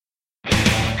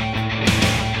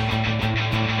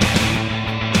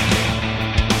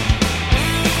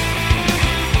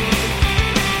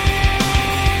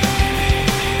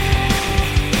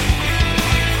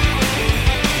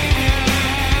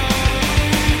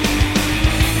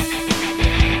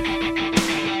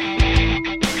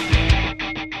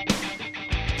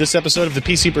This episode of the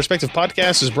PC Perspective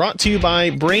Podcast is brought to you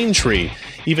by Braintree.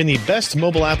 Even the best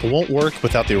mobile app won't work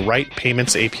without the right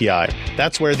payments API.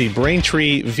 That's where the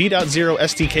Braintree V.0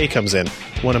 SDK comes in.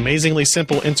 One amazingly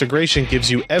simple integration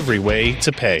gives you every way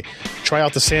to pay. Try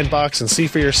out the sandbox and see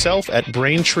for yourself at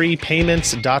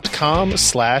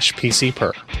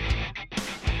BraintreePayments.com/PCPer.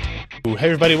 Hey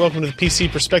everybody, welcome to the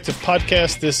PC Perspective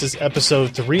Podcast. This is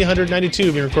episode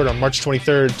 392, being recorded on March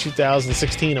 23rd,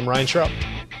 2016. I'm Ryan Schraub.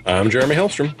 I'm Jeremy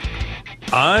Hellstrom.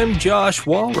 I'm Josh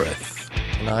Walrath.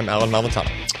 And I'm Alan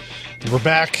Malventano. We're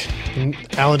back.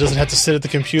 Alan doesn't have to sit at the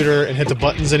computer and hit the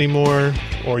buttons anymore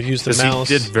or use the mouse.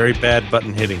 He did very bad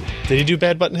button hitting. Did he do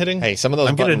bad button hitting? Hey, some of those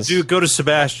buttons... I'm going to go to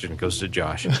Sebastian, goes to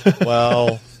Josh.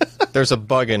 Well, there's a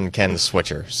bug in Ken's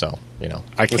switcher, so, you know.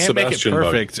 I can't make it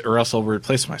perfect or else I'll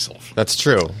replace myself. That's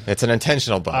true. It's an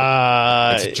intentional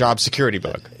bug. It's a job security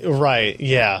bug. Right,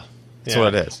 yeah. That's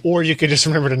what it is. Or you could just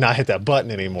remember to not hit that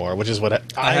button anymore, which is what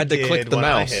I had to did click the when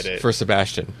mouse I hit it. for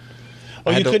Sebastian.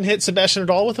 Oh, you couldn't hit Sebastian at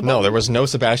all with the button? No, there was no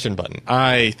Sebastian button.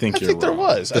 I think there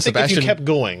was. I think if you kept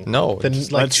going, no, then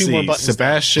like let's two more see. buttons.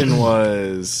 Sebastian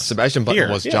was... Sebastian button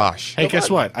was Josh. Hey,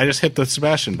 guess what? I just hit the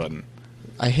Sebastian button.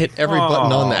 I hit every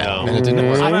button on that, and it didn't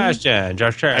work. Sebastian,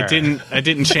 Josh. I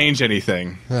didn't change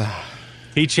anything.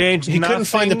 He changed He nothing. couldn't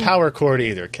find the power cord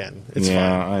either, Ken. It's fine.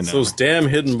 I know. It's those damn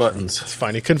hidden buttons. It's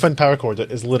fine. He couldn't find the power cord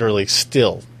that is literally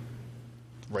still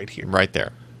right here. Right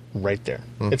there. Right there.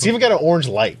 It's even got an orange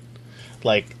light.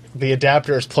 Like, the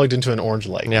adapter is plugged into an orange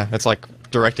light. Yeah, it's like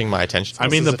directing my attention. I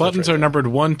mean, is the a buttons filter. are numbered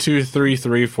 1, 2, 3,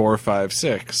 3, 4, 5,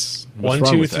 6. 1,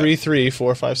 2, 3, 3,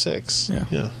 4, 5, 6. Yeah.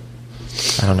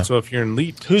 I don't know. So if you're in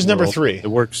Elite, Who's number world, 3? It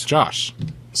works. Josh.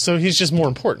 So he's just more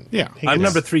important. Yeah. He I'm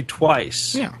gets- number 3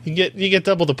 twice. Yeah. You get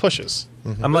double the pushes,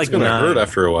 I'm like It's going to 9. hurt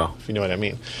after a while. if you know what I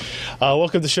mean.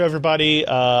 Welcome to the show, everybody.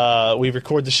 We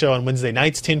record the show on Wednesday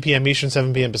nights, 10 p.m. Eastern,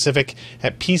 7 p.m. Pacific,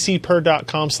 at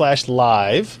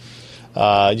pcper.com/live.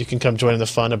 You can come join in the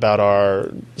fun about our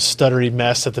stuttery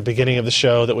mess at the beginning of the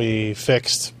show that we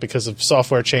fixed because of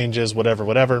software changes,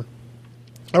 whatever.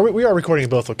 We are recording in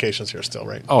both locations here still,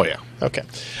 right? Oh, yeah. Okay.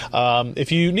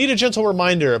 If you need a gentle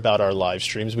reminder about our live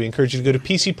streams, we encourage you to go to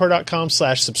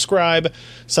pcper.com/subscribe,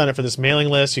 sign up for this mailing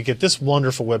list. You get this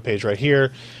wonderful webpage right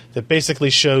here that basically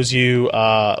shows you,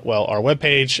 our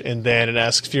webpage, and then it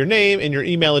asks for your name and your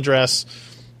email address,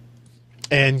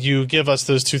 and you give us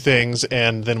those two things,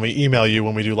 and then we email you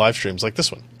when we do live streams like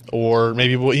this one. Or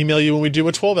maybe we'll email you when we do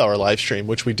a 12-hour live stream,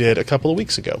 which we did a couple of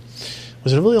weeks ago.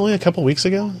 Was it really only a couple weeks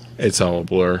ago? It's all a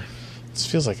blur. It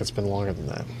feels like it's been longer than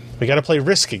that. We got to play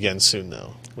Risk again soon,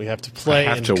 though. We have to play I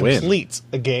have and to win. complete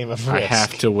a game of Risk. I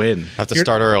have to win. Have to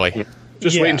start early.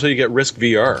 Just Yeah. wait until you get Risk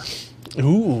VR.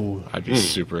 Ooh, I'd be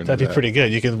super into that'd be that. pretty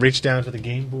good. You can reach down to the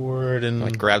game board and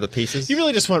Like, grab the pieces. you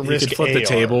really just want Risk could flip AR, the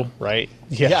table. right?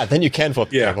 Yeah, then you can flip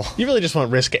the Yeah. table. You really just want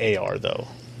Risk AR, though,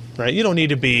 right? You don't need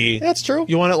to be. That's true.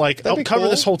 You want it like That'd be cover cool.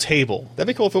 this whole table. That'd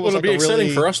be cool if it was Well, it'd like be a exciting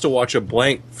really... for us to watch a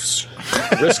blank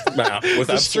Risk map with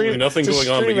absolutely nothing to going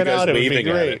on, but stream you it out, guys it would be waving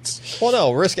at great. it. Well,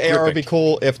 no, Risk AR would be Gripping.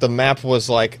 cool if the map was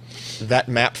like that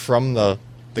map from the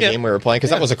Yeah. game we were playing,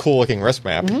 because that was a cool looking Risk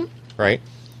map, right?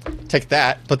 Take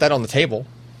that, put that on the table,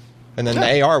 and then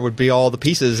the AR would be all the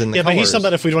pieces and the Yeah, colors. but he's talking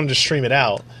about if we wanted to stream it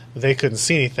out, they couldn't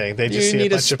see anything. They just You see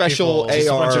need a a bunch special of people. Just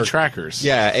a bunch AR of trackers.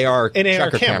 Yeah, AR An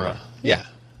AR tracker camera. Yeah.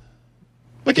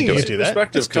 We can do use it. do that.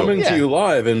 Perspective That's cool. coming Yeah. to you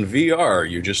live in VR.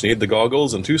 You just need the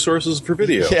goggles and 2 sources for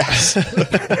video. Yes.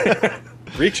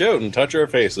 Reach out and touch our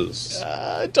faces.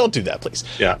 Don't do that, please.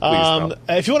 Yeah, please don't.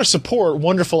 If you want to support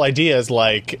wonderful ideas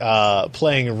like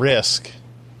playing Risk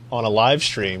on a live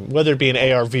stream, whether it be an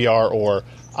AR, VR, or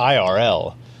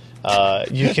IRL,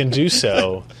 you can do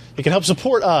so. You can help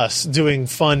support us doing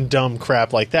fun, dumb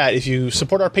crap like that if you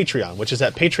support our Patreon, which is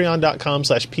at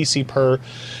patreon.com/PCPer.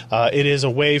 It is a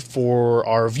way for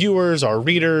our viewers, our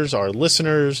readers, our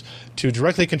listeners to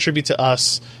directly contribute to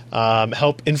us,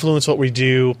 help influence what we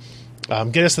do,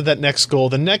 get us to that next goal.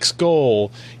 The next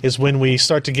goal is when we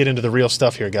start to get into the real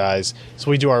stuff here, guys. So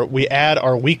we add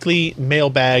our weekly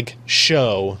mailbag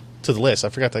show to the list. I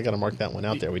forgot that I got to mark that one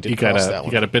out there. We did cross that one.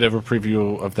 You got a bit of a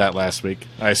preview of that last week.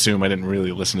 I assume I didn't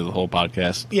really listen to the whole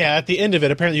podcast. Yeah, at the end of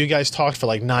it, apparently you guys talked for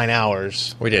like 9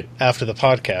 hours. We did. After the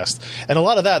podcast. And a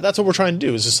lot of that's what we're trying to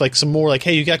do, is just like some more like,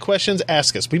 hey, you got questions?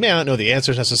 Ask us. We may not know the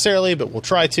answers necessarily, but we'll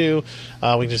try to. We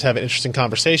can just have interesting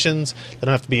conversations. They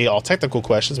don't have to be all technical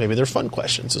questions. Maybe they're fun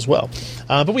questions as well.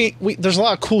 But we there's a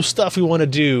lot of cool stuff we want to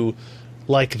do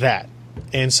like that.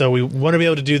 And so we want to be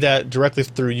able to do that directly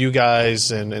through you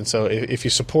guys. And so if you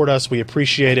support us, we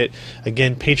appreciate it.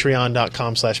 Again,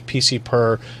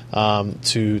 patreon.com/PCPer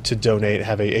to donate,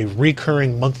 have a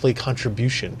recurring monthly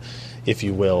contribution, if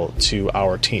you will, to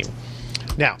our team.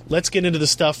 Now, let's get into the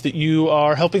stuff that you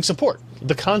are helping support,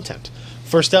 the content.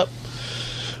 First up,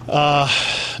 Hey,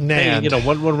 NAND.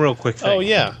 one real quick thing. Oh,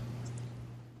 yeah.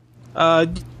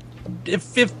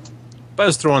 If I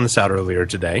was throwing this out earlier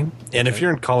today, and if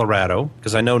you're in Colorado,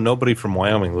 because I know nobody from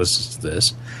Wyoming listens to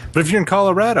this, but if you're in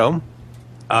Colorado,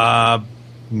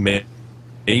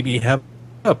 maybe have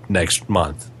up next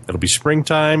month. It'll be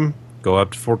springtime. Go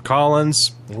up to Fort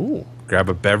Collins, Ooh. grab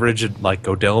a beverage at like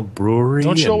Odell Brewery.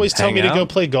 Don't you and always tell hang me to go out.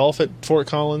 play golf at Fort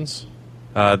Collins?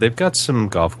 They've got some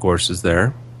golf courses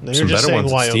there. No, Some you're just better saying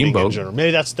ones at Wyoming in Steamboat. general.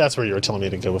 Maybe that's where you were telling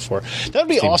me to go before. That would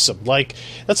be awesome. Like,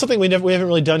 that's something we haven't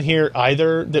really done here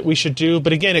either that we should do.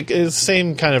 But again, it's the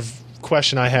same kind of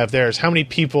question I have there is how many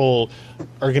people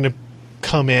are going to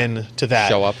come in to that?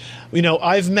 Show up. You know,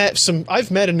 I've met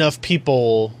enough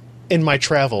people in my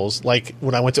travels, like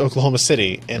when I went to Oklahoma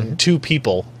City, and 2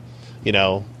 people, you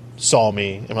know, saw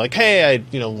me and were like, hey, I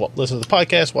listen to the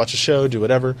podcast, watch the show, do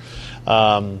whatever.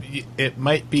 It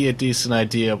might be a decent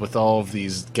idea with all of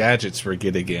these gadgets we're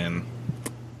getting in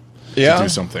to do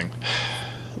something.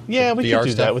 Yeah, we VR could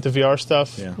do that stuff? with the VR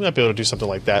stuff. Yeah. We might be able to do something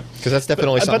like that. Because that's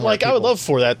definitely But something. like, where I would people- love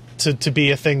for that to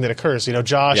be a thing that occurs. You know,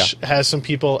 Josh has some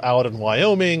people out in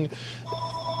Wyoming.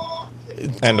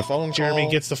 And the phone Jeremy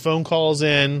call. gets the phone calls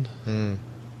in.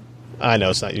 I know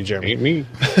it's not you, Jeremy. Ain't me.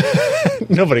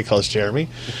 Nobody calls Jeremy.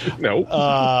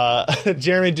 No.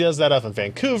 Jeremy does that up in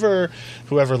Vancouver.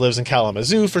 Whoever lives in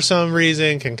Kalamazoo for some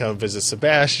reason can come visit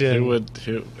Sebastian. Who would?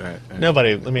 Who?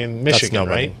 Nobody. I mean, Michigan,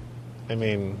 nobody. right? I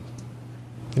mean,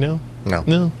 no.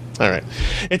 No. All right.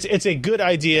 It's a good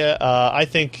idea. I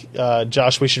think,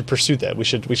 Josh, we should pursue that. We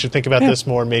should think about this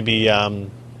more. Maybe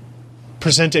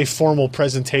present a formal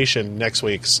presentation on next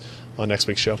week's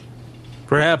show.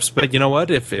 Perhaps, but you know what?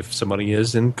 If somebody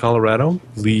is in Colorado,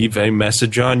 leave a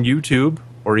message on YouTube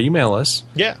or email us.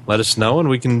 Yeah. Let us know, and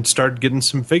we can start getting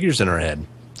some figures in our head.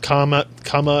 Comment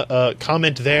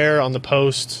there on the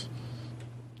post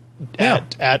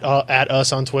at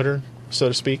us on Twitter, so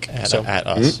to speak. At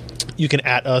us. You can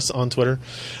at us on Twitter.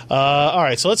 All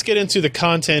right, so let's get into the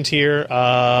content here.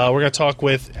 We're going to talk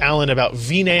with Alan about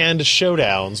VNAND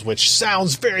Showdowns, which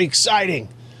sounds very exciting.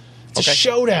 It's a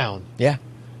showdown. Yeah.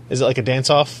 Is it like a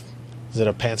dance-off? Is it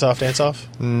a pants-off dance-off?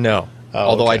 No. Oh,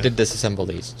 Although I okay. did disassemble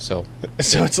these, so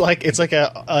So it's like a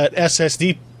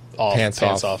SSD off, Pants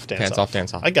off, dance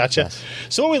dance off. I gotcha. Yes.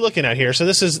 So what are we looking at here? So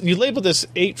this is, you labeled this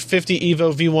 850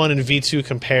 Evo V1 and V2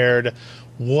 compared.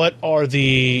 What are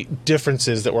the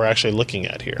differences that we're actually looking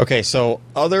at here? Okay, so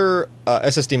other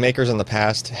SSD makers in the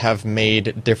past have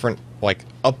made different, like,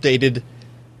 updated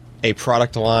a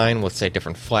product line with, say,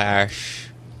 different flash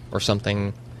or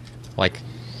something. Like,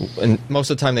 and most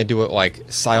of the time they do it, like,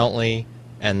 silently,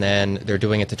 and then they're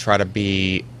doing it to try to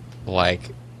be, like,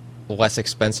 less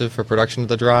expensive for production of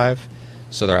the drive.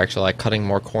 So they're actually, like, cutting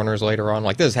more corners later on.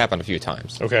 Like, this has happened a few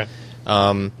times. Okay.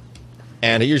 And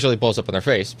it usually blows up in their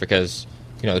face because,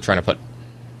 you know, they're trying to put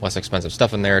less expensive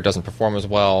stuff in there. It doesn't perform as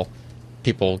well.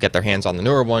 People get their hands on the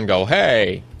newer one, go,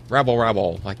 hey,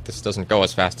 rabble. Like, this doesn't go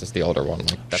as fast as the older one.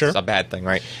 Like, that's Sure. a bad thing,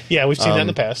 right? Yeah, we've seen that in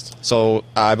the past. So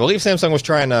I believe Samsung was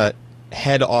trying to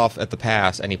head off at the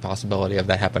pass any possibility of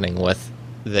that happening with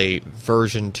the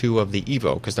version 2 of the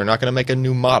Evo, because they're not going to make a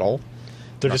new model.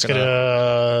 They're not just gonna-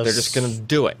 gonna They're just going to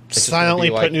do it. It's just gonna silently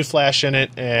be put like- new flash in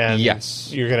it, and Yes.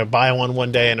 you're gonna buy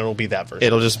one day, and it'll be that version.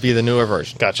 It'll just be the newer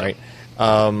version. Gotcha. Right?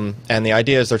 And the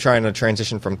idea is they're trying to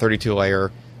transition from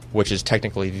 32-layer, which is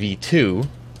technically V2,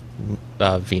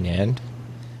 VNAND,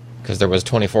 because there was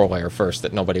 24-layer first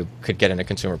that nobody could get in a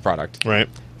consumer product. Right.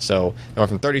 So they went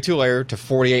from 32-layer to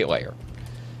 48-layer,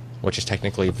 which is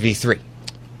technically V3.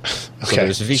 So Okay,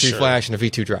 there's a V3 sure. flash and a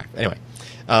V2 drive. Anyway,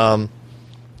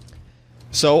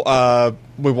 so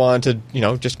we wanted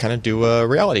to, just kind of do a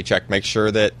reality check, make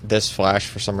sure that this flash,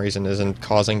 for some reason, isn't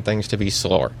causing things to be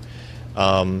slower.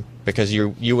 Because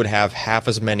you would have half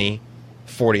as many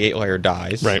 48-layer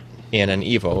dies Right. in an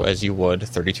Evo as you would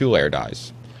 32-layer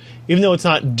dies. Even though it's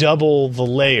not double the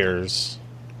layers.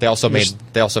 They also You're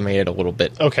made it a little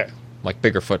bit Okay. like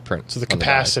bigger footprint. So the on dies.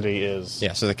 capacity is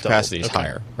Yeah, so the doubled. capacity is Okay.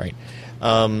 higher, right?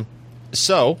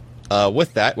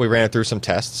 With that, we ran through some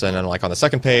tests, and then, like, on the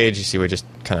second page, you see we just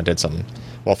kind of did some...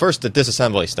 Well, first, the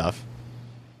disassembly stuff,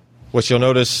 which you'll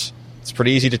notice it's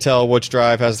pretty easy to tell which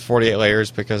drive has the 48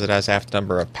 layers because it has half the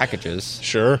number of packages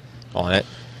Sure. on it.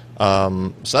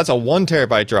 So that's a 1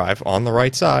 terabyte drive on the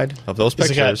right side of those Has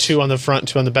pictures. it got 2 on the front,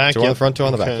 2 on the back? 2 on Yep. the front, 2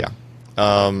 on the Okay. back,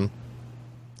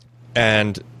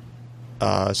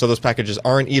 yeah. So those packages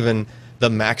aren't even the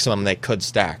maximum they could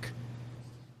stack.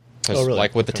 Because, Oh, really?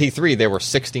 like, with Okay. the T3, there were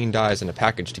 16 dies in a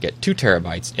package to get 2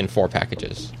 terabytes in 4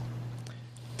 packages.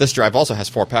 This drive also has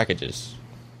 4 packages,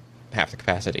 half the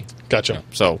capacity. Gotcha.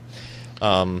 So,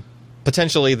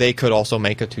 potentially they could also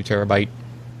make a 2 terabyte,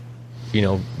 V2.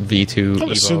 I would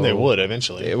Evo. assume they would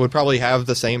eventually. It would probably have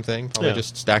the same thing, probably Yeah.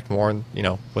 just stacked more,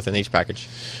 within each package.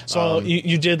 So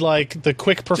you did like the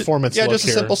quick performance. Yeah, look just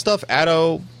the here. simple stuff.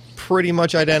 Atto, pretty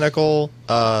much identical.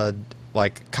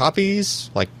 Like copies,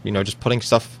 just putting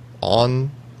stuff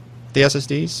on the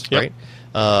SSDs, Yep.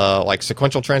 right? Like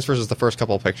sequential transfers is the first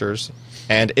couple of pictures,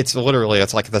 and it's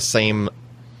like the same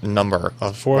number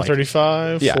of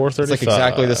 435, Yeah, it's 435. like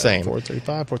exactly the same.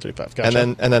 435, 435.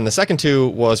 Gotcha. and then the second two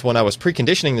was when I was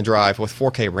preconditioning the drive with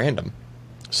 4K random.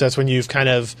 So that's when you've kind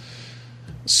of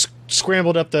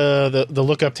scrambled up the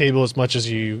lookup table as much as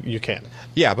you can.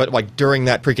 Yeah, but like during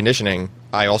that preconditioning,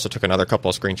 I also took another couple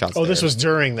of screenshots. Oh, this there. was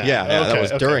during that. Yeah, okay, that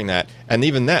was during that, and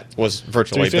even that was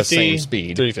virtually the 350, same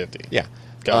speed. 350. Yeah.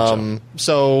 Gotcha.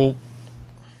 So,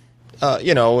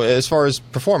 as far as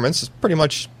performance, it's pretty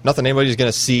much nothing anybody's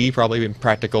going to see probably in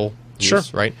practical use, Sure.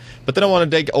 right? But then I want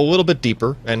to dig a little bit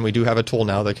deeper, and we do have a tool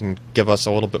now that can give us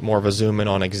a little bit more of a zoom in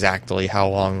on exactly how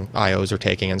long IOs are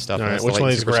taking and stuff. All and right, that's the which one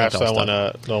of these latency graphs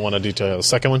percentile I want to detail? The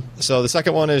second one? So the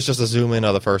second one is just a zoom in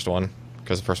of the first one,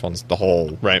 because the first one's the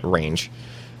whole range.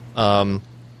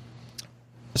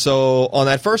 So on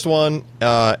that first one,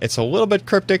 it's a little bit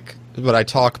cryptic, but I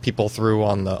talk people through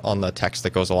on the text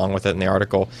that goes along with it in the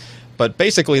article. But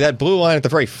basically, that blue line at the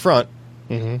very front,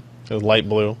 The light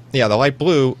blue. yeah, the light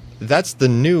blue, that's the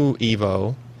new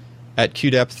Evo at Q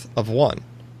depth of 1.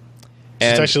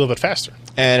 It's actually a little bit faster.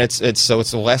 And it's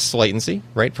less latency,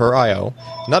 right, per IO.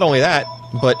 Not only that,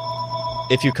 but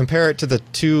if you compare it to the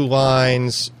two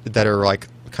lines that are like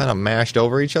kind of mashed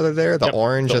over each other there, the Yep.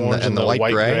 orange and the light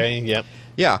white gray. Yep.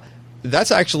 Yeah, that's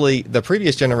actually the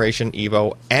previous generation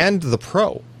Evo and the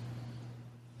Pro.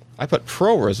 I put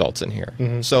Pro results in here.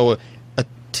 Mm-hmm. So a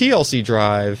TLC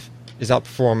drive is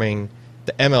outperforming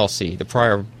the MLC, the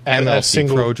prior At MLC a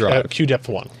single Pro drive. at Q depth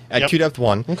 1. At Yep. Q depth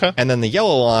 1. Okay. And then the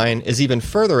yellow line is even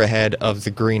further ahead of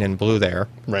the green and blue there.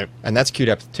 Right. And that's Q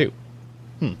depth 2.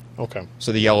 Okay.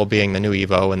 So the yellow being the new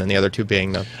Evo, and then the other two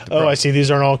being the Oh, Pro. I see.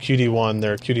 These aren't all QD1.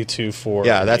 They're QD2, 4.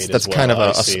 Yeah, and that's 8 that's as well. kind of I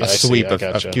a see, I see. sweep I of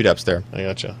gotcha. Q depths there. I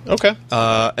gotcha. Okay.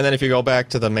 And then if you go back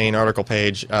to the main article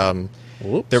page,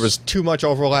 there was too much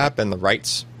overlap in the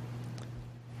rights.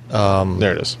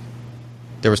 There it is.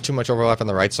 There was too much overlap in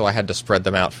the rights, so I had to spread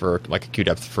them out for like a Q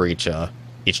depth for each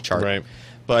chart. Right.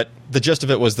 But the gist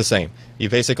of it was the same. You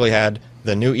basically had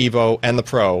the new Evo and the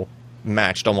Pro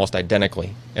matched almost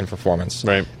identically in performance.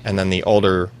 Right. And then the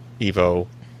older Evo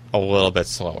a little bit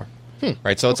slower.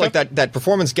 Right. So it's Okay. like that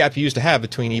performance gap you used to have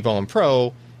between Evo and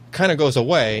Pro kind of goes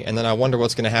away, and then I wonder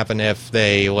what's going to happen if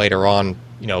they later on,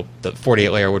 the 48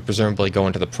 layer would presumably go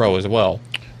into the Pro as well.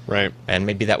 Right. And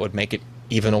maybe that would make it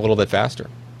even a little bit faster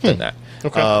than that.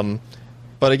 Okay.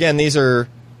 But again, these are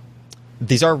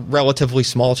relatively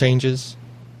small changes.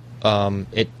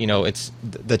 It's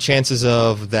the chances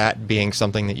of that being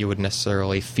something that you would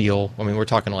necessarily feel. I mean, we're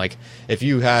talking like if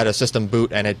you had a system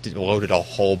boot and it loaded a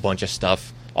whole bunch of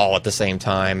stuff all at the same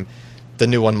time, the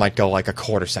new one might go like a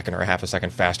quarter second or a half a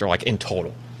second faster, like in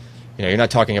total. You're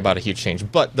not talking about a huge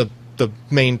change. But the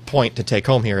main point to take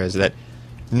home here is that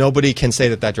nobody can say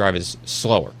that drive is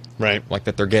slower. Right. Like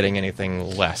that they're getting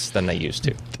anything less than they used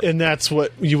to. And that's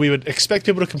what we would expect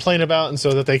people to complain about, and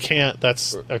so that they can't,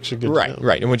 that's actually good to know.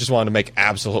 Right. And we just wanted to make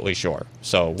absolutely sure.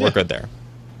 So we're good there.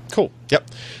 Cool. Yep.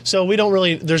 So we don't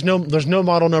really, there's no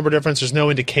model number difference, there's no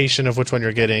indication of which one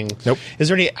you're getting. Nope. Is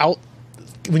there any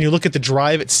when you look at the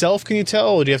drive itself, can you tell,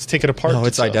 or do you have to take it apart? No, to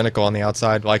it's tell? identical on the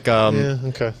outside. Like, Yeah,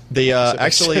 okay. the Does that make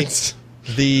actually, sense?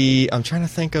 I'm trying to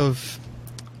think of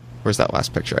where's that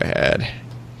last picture I had.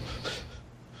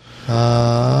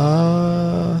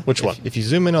 Which one? If you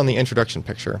zoom in on the introduction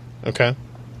picture, Okay.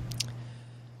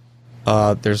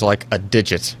 there's like a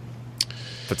digit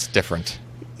that's different.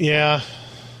 Yeah.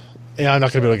 Yeah, I'm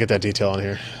not going to be able to get that detail on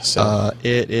here. So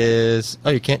It is. Oh,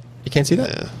 you can't see that.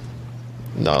 yeah.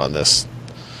 Not on this.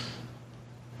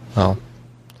 Oh.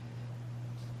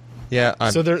 Yeah.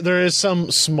 So there is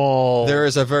some small. There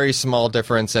is a very small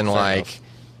difference in enough.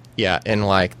 in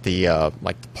like the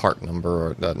part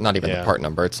number, or not even the Yeah. part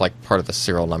number. It's like part of the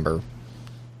serial number.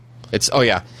 It's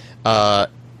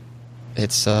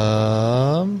it's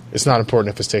It's not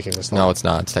important if it's taking this long. no, it's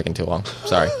not. It's taking too long.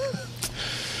 Sorry.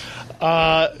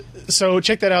 So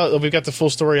check that out. We've got the full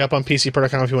story up on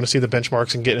PCPro.com if you want to see the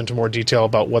benchmarks and get into more detail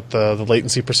about what the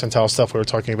latency percentile stuff we were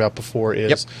talking about before is.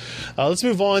 Yep. Let's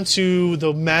move on to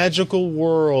the magical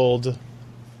world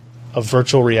of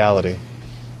virtual reality.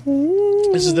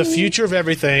 This is the future of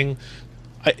everything.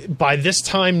 By this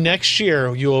time next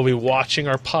year, you will be watching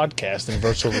our podcast in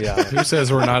virtual reality. Who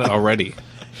says we're not already?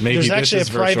 Maybe there's this actually a is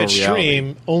virtual private reality.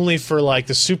 stream only for like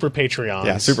the super Patreons.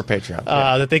 Yeah, Super Patreon.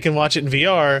 That they can watch it in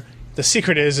VR. The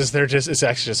secret is it's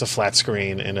actually just a flat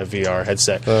screen and a VR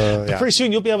headset. But yeah. pretty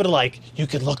soon you'll be able to you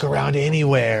could look around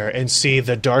anywhere and see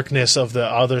the darkness of the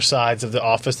other sides of the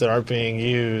office that aren't being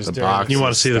used. The during- box. You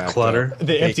want to see the Stacked clutter? up.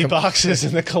 the empty boxes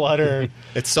and the clutter.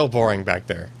 It's so boring back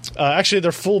there. Actually,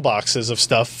 they're full boxes of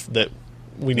stuff that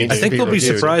we need I to think be they'll be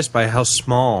reviewed. surprised by how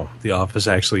small the office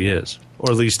actually is,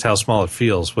 or at least how small it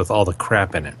feels with all the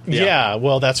crap in it. Yeah,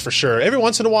 well, that's for sure. Every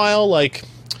once in a while,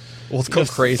 Well, it's go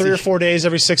crazy. 3 or 4 days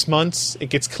every 6 months, it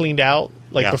gets cleaned out.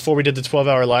 Yeah. Before we did the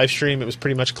 12-hour live stream, it was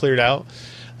pretty much cleared out.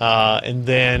 And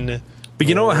then... But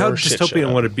you know how more shit showed dystopian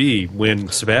up. would it be when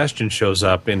Sebastian shows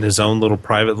up in his own little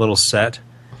private little set,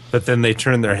 but then they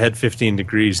turn their head 15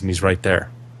 degrees and he's right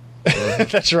there.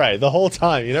 That's right. The whole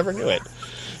time. You never knew it.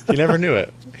 You never knew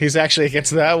it. He's actually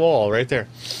against that wall right there.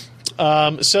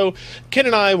 So Ken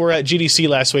and I were at GDC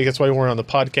last week. That's why we weren't on the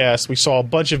podcast. We saw a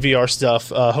bunch of VR stuff.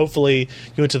 Hopefully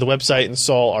you went to the website and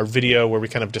saw our video where we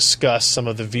kind of discussed some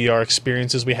of the VR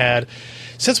experiences we had.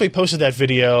 Since we posted that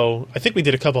video, I think we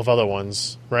did a couple of other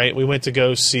ones, right? We went to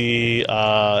go see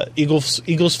Eagle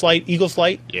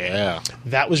Flight. Yeah.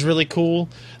 That was really cool.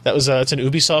 That was it's an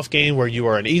Ubisoft game where you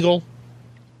are an eagle.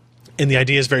 And the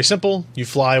idea is very simple. You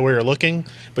fly where you're looking,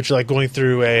 but you're going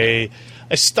through a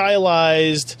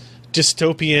stylized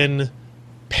dystopian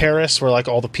Paris where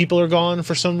all the people are gone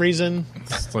for some reason.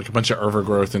 It's like a bunch of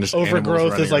overgrowth and just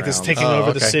Overgrowth is this taking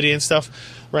over the okay. city and stuff,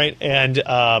 right? And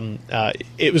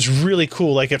it was really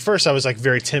cool. At first I was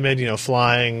very timid,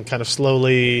 flying kind of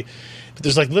slowly. But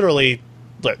there's literally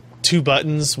 2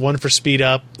 buttons, one for speed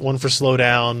up, one for slow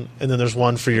down, and then there's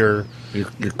one for your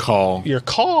call.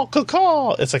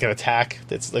 call. It's like an attack.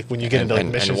 It's when you get And- into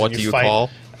and missions what and do you you fight call?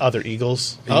 other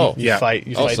eagles. Oh, you fight.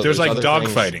 You Oh, fight. so There's other dog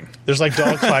things. fighting. There's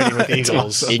dog fighting with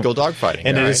eagles. Eagle dogfighting.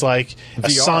 And it is a VR.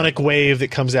 sonic wave that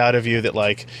comes out of you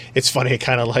that it's funny. It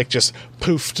kind of just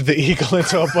poofed the eagle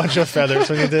into a bunch of feathers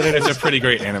when you did it. It's a pretty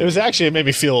great It animation. was actually, it made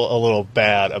me feel a little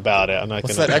bad about it. I'm not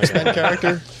What's gonna that X-Men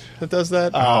character that does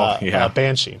that? yeah.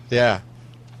 Banshee. yeah.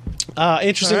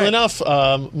 Interestingly All right.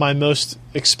 enough, my most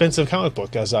expensive comic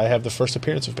book, as I have the first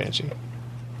appearance of Banshee.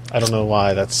 I don't know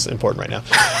why that's important right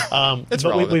now. It's but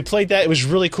relevant. we played that. It was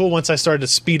really cool once I started to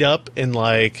speed up and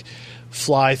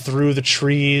fly through the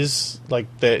trees.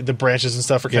 The branches and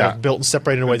stuff are kind Yeah. of built and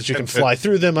separated in a way that you can fly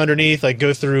through them underneath,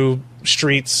 go through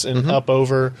streets and up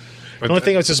over. The only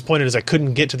thing I was disappointed is I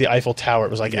couldn't get to the Eiffel Tower.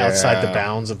 It was outside the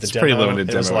bounds of the It's demo. pretty limited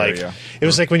It was demo area. it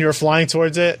was when you were flying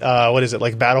towards it. What is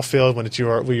it, Battlefield when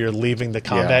you're leaving the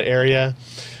combat area,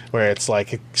 where it's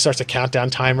it starts a countdown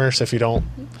timer. So if you don't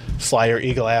fly your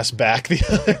eagle ass back the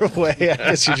other way, I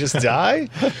guess you just die.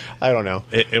 I don't know.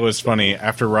 It was funny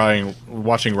after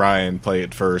watching Ryan play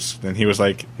it first. Then he was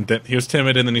he was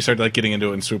timid, and then he started getting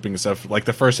into it and swooping and stuff.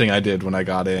 The first thing I did when I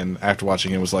got in after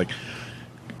watching it was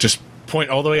just point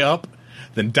all the way up,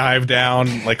 then dive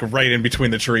down right in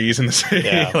between the trees in the city,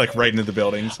 Yeah. right into the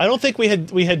buildings. I don't think we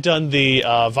had done the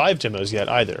Vive demos yet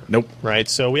either. Nope. Right,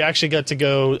 so we actually got to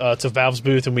go to Valve's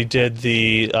booth and we did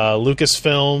the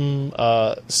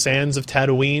Lucasfilm Sands of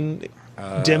Tatooine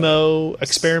demo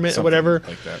experiment or Something whatever,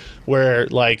 like that. where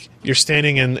you're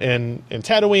standing in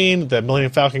Tatooine, the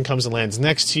Millennium Falcon comes and lands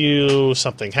next to you,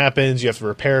 something happens, you have to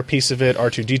repair a piece of it,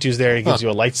 R2-D2's there, he gives you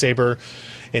a lightsaber,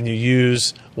 and you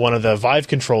use one of the Vive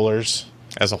controllers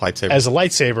As a lightsaber. as a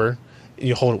lightsaber.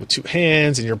 You hold it with 2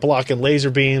 hands, and you're blocking laser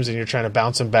beams, and you're trying to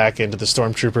bounce them back into the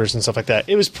stormtroopers and stuff like that.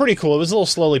 It was pretty cool. It was a little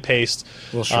slowly paced,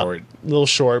 A little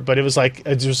short. but it was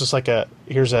just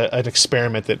here's an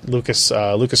experiment that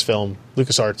Lucasfilm,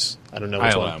 LucasArts, I don't know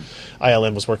which one,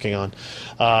 ILM was working on,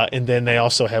 and then they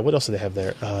also had, what else did they have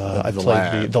there? I played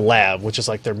Lab. the Lab, which is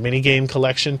their mini game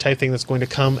collection type thing that's going to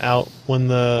come out when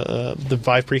the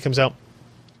Vive Pre comes out.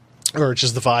 Or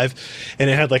just the Vive, and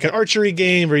it had an archery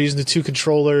game where you're using the 2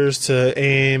 controllers to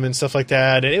aim and stuff like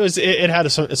that, and it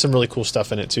had some really cool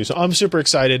stuff in it too. So I'm super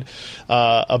excited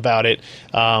about it.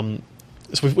 So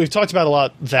we've talked about a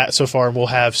lot that so far, and we'll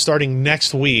have starting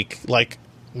next week,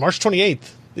 March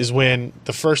 28th is when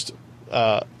the first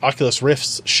Oculus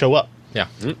Rifts show up. yeah.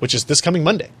 Which is this coming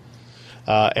Monday.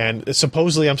 And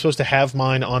supposedly I'm supposed to have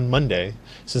mine on Monday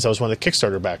since I was one of the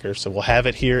Kickstarter backers. So we'll have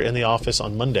it here in the office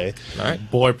on Monday. All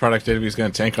right. Boy, productivity is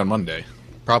going to tank on Monday.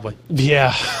 Probably.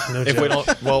 Yeah. No If we joke.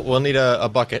 don't, we'll need a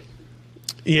bucket.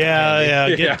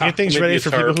 Yeah. Get things Maybe ready a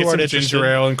for tart. people who Get some aren't ginger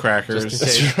interested. ale and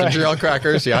crackers. Ginger ale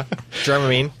crackers, yeah.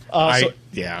 Dramamine.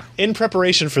 Yeah. In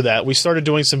preparation for that, we started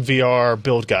doing some VR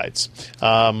build guides.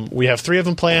 We have 3 of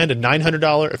them planned: a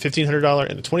 $900, a $1,500,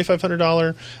 and a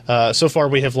 $2,500. So far,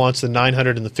 we have launched the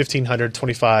 $900 and the $1,500,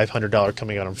 $2,500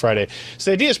 coming out on Friday.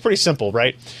 So the idea is pretty simple,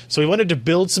 right? So we wanted to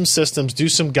build some systems, do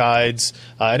some guides,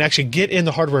 and actually get in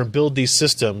the hardware and build these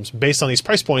systems based on these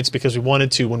price points, because we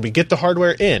wanted to, when we get the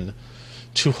hardware in,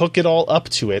 to hook it all up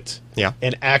to it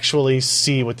and actually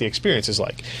see what the experience is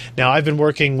like. Now, I've been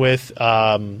working with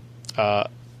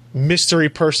Mystery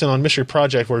Person on Mystery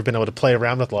Project, where we've been able to play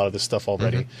around with a lot of this stuff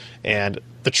already. And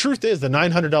the truth is, the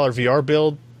 $900 VR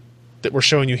build that we're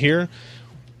showing you here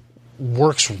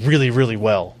works really, really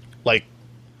well. Like,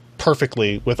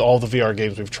 perfectly with all the VR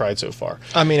games we've tried so far.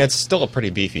 I mean, it's still a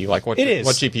pretty beefy. Like, what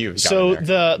GPU have you got So in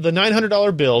there? the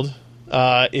 $900 build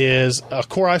is a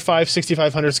Core i5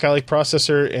 6500 Skylake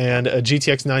processor and a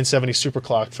GTX 970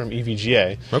 superclock from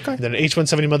EVGA. Okay. Then an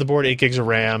H170 motherboard, 8 gigs of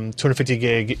RAM, 250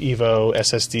 gig Evo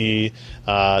SSD,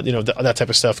 that type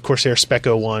of stuff. Corsair Spec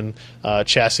 01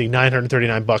 chassis,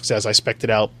 $939 as I spec'd it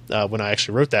out when I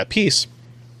actually wrote that piece.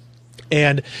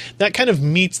 And that kind of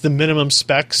meets the minimum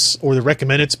specs or the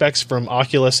recommended specs from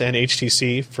Oculus and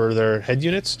HTC for their head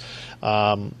units.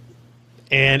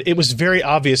 And it was very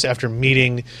obvious after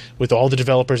meeting with all the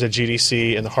developers at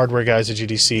GDC and the hardware guys at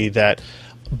GDC that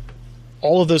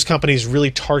all of those companies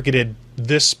really targeted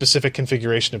this specific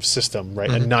configuration of system, right?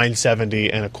 A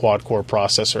 970 and a quad-core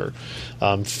processor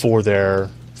for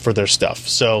their stuff.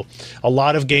 So a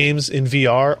lot of games in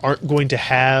VR aren't going to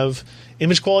have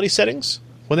image quality settings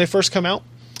when they first come out.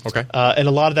 Okay. And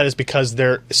a lot of that is because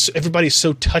everybody's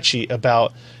so touchy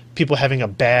about people having a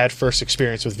bad first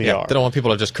experience with VR. Yeah, they don't want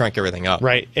people to just crank everything up.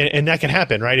 Right, and that can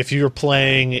happen, right? If you're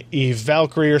playing Eve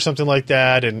Valkyrie or something like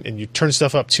that, and you turn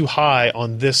stuff up too high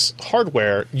on this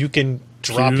hardware, you can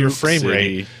drop your frame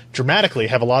rate dramatically,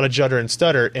 have a lot of judder and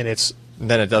stutter, and it's...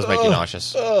 Then it does make you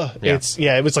nauseous.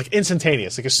 It was like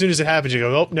instantaneous. Like as soon as it happens, you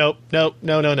go, oh,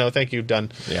 no, thank you,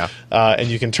 done. Yeah. And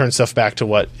you can turn stuff back to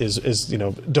what is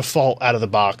default out of the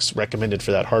box recommended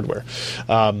for that hardware.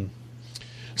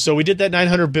 So we did that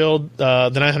 $900 build, the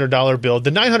 $900 build.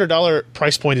 The $900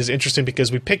 price point is interesting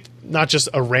because we picked not just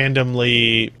a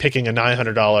randomly picking a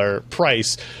 $900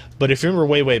 price, but if you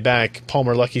remember way back,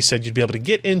 Palmer Luckey said you'd be able to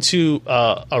get into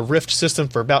a Rift system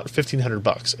for about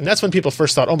 $1,500, and that's when people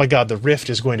first thought, "Oh my God, the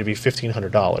Rift is going to be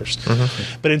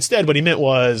 $1,500." But instead, what he meant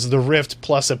was the Rift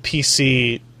plus a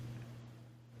PC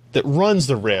that runs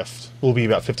the Rift will be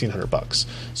about $1,500.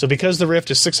 So because the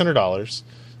Rift is $600.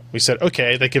 We said,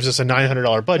 okay, that gives us a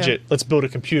 $900 budget. Yeah. Let's build a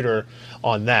computer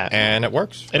on that. And it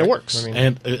works. And it works. I mean,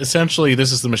 and essentially,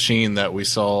 this is the machine that we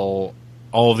saw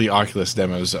all of the Oculus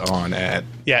demos on at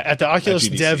the Oculus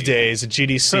Dev Days at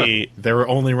GDC. They were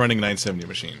only running 970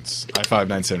 machines, i5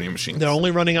 970 machines. They're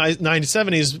only running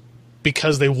 970s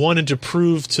because they wanted to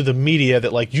prove to the media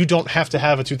that, like, you don't have to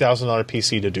have a $2,000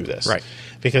 PC to do this. Right.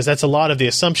 Because that's a lot of the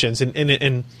assumptions.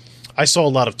 And I saw a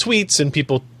lot of tweets and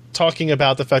people talking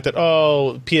about the fact that,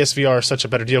 PSVR is such a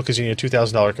better deal because you need a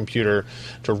 $2,000 computer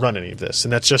to run any of this,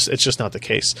 and it's just not the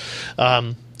case.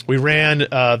 We ran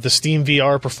the Steam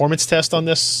VR performance test on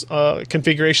this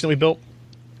configuration that we built.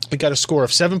 We got a score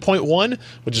of 7.1,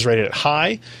 which is rated at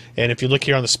high, and if you look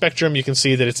here on the spectrum, you can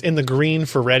see that it's in the green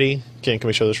for ready. Can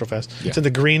we show this real fast? Yeah. It's in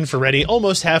the green for ready,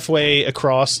 almost halfway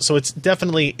across, so it's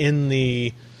definitely in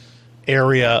the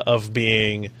area of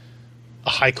being a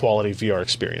high-quality VR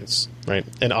experience, right?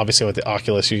 And obviously with the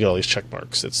Oculus, you get all these check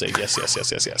marks that say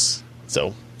yes.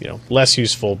 So, less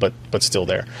useful, but still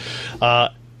there.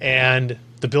 And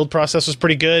the build process was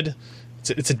pretty good.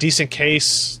 It's a decent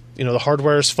case. The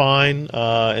hardware is fine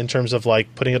in terms of,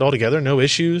 like, putting it all together. No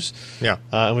issues. Yeah.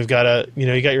 And we've got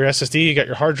you got your SSD, you got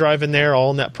your hard drive in there,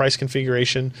 all in that price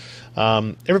configuration.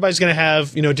 Everybody's going to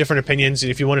have, different opinions.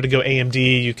 If you wanted to go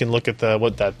AMD, you can look at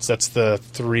that's the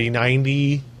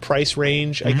 390 price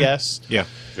range, I guess. Yeah.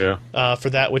 For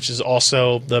that, which is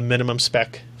also the minimum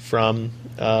spec from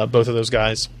both of those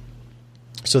guys.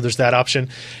 So there's that option.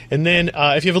 And then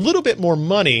if you have a little bit more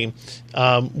money,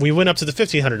 we went up to the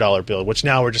 $1,500 build, which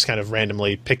now we're just kind of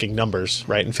randomly picking numbers,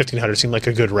 right? And $1,500 seemed like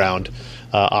a good round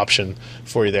option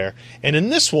for you there. And in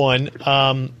this one,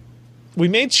 we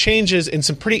made changes in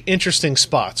some pretty interesting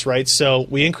spots, right? So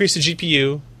we increased the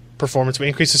GPU performance, we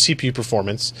increased the CPU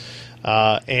performance,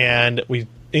 and we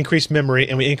increased memory,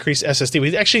 and we increased SSD.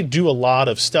 We actually do a lot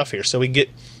of stuff here. So we get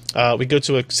We go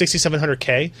to a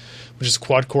 6700K, which is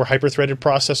quad-core hyper-threaded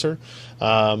processor.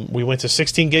 We went to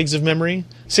 16 gigs of memory.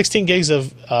 16 gigs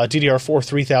of DDR4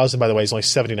 3000, by the way, is only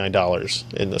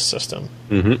 $79 in this system,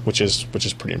 which is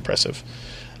pretty impressive.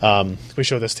 Can we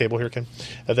show this table here, Ken?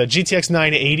 The GTX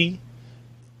 980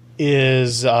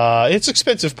 is it's an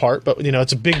expensive part, but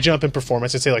it's a big jump in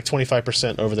performance. I'd say like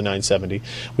 25% over the 970.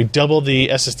 We doubled the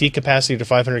SSD capacity to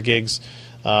 500 gigs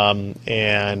and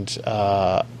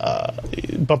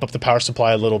bump up the power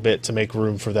supply a little bit to make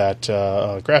room for that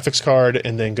graphics card,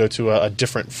 and then go to a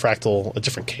different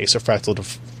case of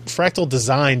fractal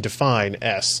design define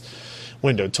S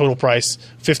window. Total price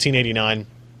 $1,589.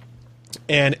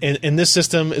 And this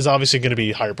system is obviously going to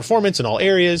be higher performance in all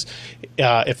areas.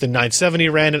 If the 970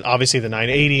 ran it, obviously the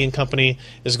 980 and company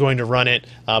is going to run it.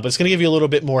 But it's going to give you a little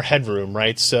bit more headroom,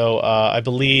 right? So I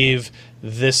believe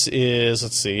this is,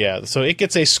 so it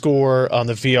gets a score on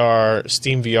the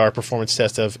Steam VR performance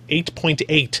test of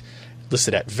 8.8,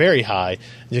 listed at very high.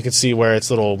 You can see where its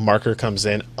little marker comes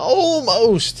in,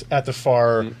 almost at the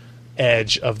far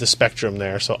edge of the spectrum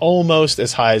there, so almost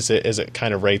as high as it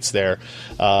kind of rates there.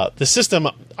 The system,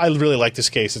 I really like this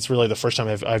case. It's really the first time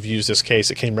I've used this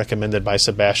case. It came recommended by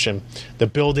Sebastian. The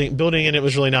building in it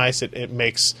was really nice. It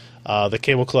makes the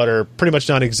cable clutter pretty much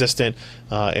non-existent,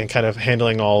 and kind of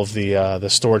handling all of the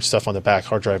storage stuff on the back,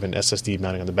 hard drive and SSD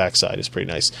mounting on the back side is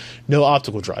pretty nice. No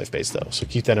optical drive base though, so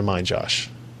keep that in mind, Josh,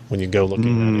 when you go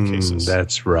looking at the cases.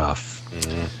 That's rough.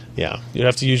 Yeah, you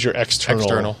have to use your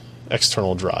external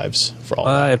drives for all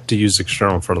that. I have to use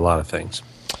external for a lot of things.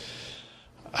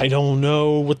 I don't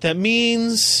know what that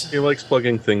means. He likes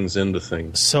plugging things into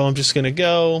things. So I'm just going to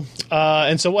go.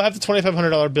 And so we'll have the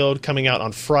 $2,500 build coming out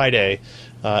on Friday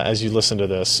as you listen to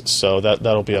this. So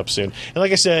that'll be up soon. And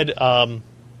like I said,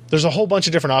 there's a whole bunch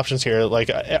of different options here. Like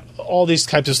all these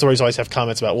types of stories always have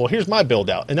comments about, well, here's my build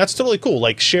out. And that's totally cool.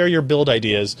 Like share your build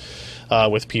ideas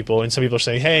with people. And some people are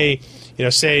saying, hey,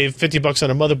 save $50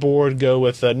 on a motherboard, go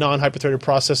with a non-hyper-threaded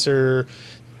processor,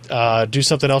 do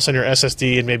something else on your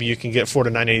SSD, and maybe you can get 4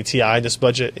 to 980 Ti in this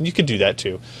budget. And you could do that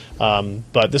too.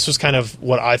 But this was kind of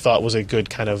what I thought was a good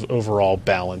kind of overall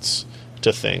balance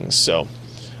to things. So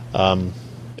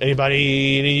any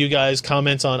of you guys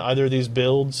comments on either of these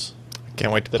builds?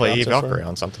 Can't wait to play Valkyrie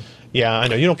on something. Yeah, I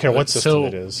know. You don't care what system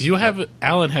it is.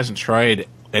 Alan hasn't tried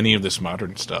any of this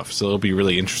modern stuff, so it'll be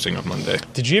really interesting on Monday.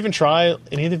 Did you even try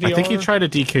any of the VR? I think he tried a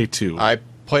DK2. I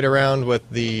played around with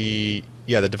the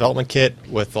development kit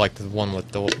with like the one with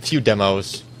the few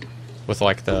demos with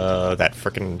like that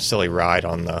freaking silly ride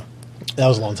on the. That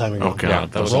was a long time ago. Oh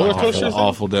god, that was roller an coaster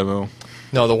awful demo.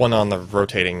 No, the one on the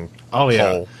rotating. Oh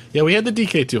yeah, pole. Yeah. We had the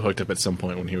DK2 hooked up at some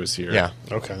point when he was here. Yeah.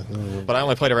 Okay. But I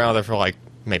only played around with it for like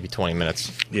maybe 20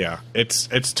 minutes. Yeah, it's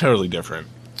totally different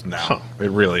now.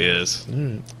 It really is.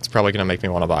 It's probably going to make me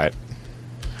want to buy it.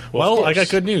 Well, I got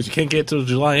good news. You can't get it till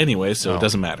July anyway, so it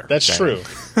doesn't matter. That's true.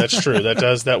 That's true.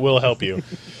 That will help you.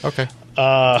 Okay.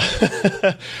 All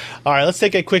right, let's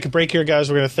take a quick break here, guys.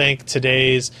 We're going to thank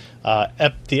today's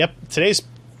today's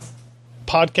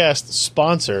podcast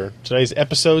sponsor, today's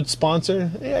episode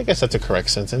sponsor. Yeah, I guess that's a correct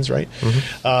sentence, right?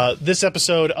 Mm-hmm. This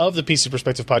episode of the PC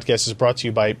Perspective Podcast is brought to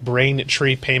you by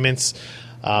Braintree Payments.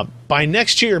 By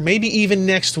next year, maybe even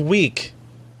next week,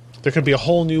 there could be a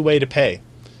whole new way to pay.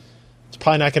 It's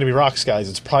probably not going to be rocks, guys.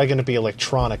 It's probably going to be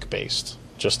electronic based.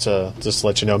 Just to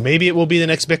let you know, maybe it will be the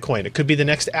next Bitcoin. It could be the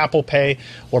next Apple Pay,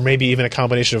 or maybe even a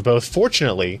combination of both.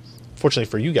 Fortunately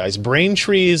for you guys,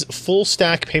 Braintree's full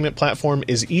stack payment platform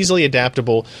is easily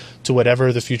adaptable to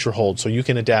whatever the future holds, so you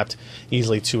can adapt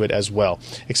easily to it as well.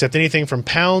 Accept anything from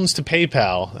pounds to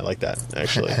PayPal. I like that,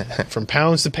 actually. From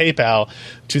pounds to PayPal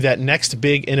to that next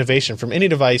big innovation from any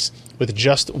device with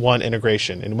just one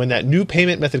integration. And when that new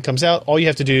payment method comes out, all you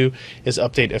have to do is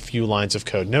update a few lines of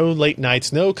code. No late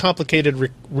nights, no complicated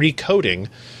recoding.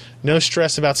 No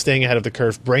stress about staying ahead of the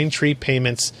curve. Braintree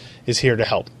Payments is here to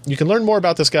help. You can learn more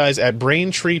about this, guys, at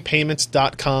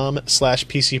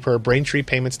braintreepayments.com/PCPer.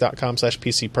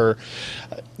 Braintreepayments.com/PCPer.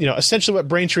 Essentially what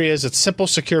Braintree is, it's simple,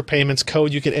 secure payments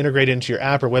code you can integrate into your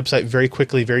app or website very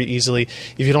quickly, very easily.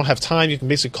 If you don't have time, you can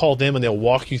basically call them and they'll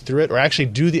walk you through it or actually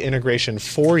do the integration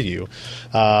for you.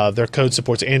 Their code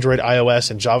supports Android,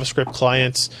 iOS, and JavaScript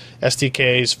clients,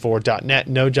 SDKs for .NET,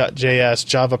 Node.js,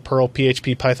 Java, Perl,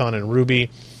 PHP, Python, and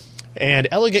Ruby. And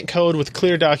elegant code with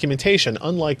clear documentation,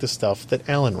 unlike the stuff that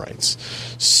Alan writes.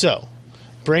 So,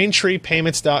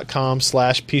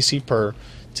 BraintreePayments.com/PCPer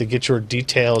to get your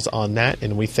details on that.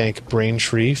 And we thank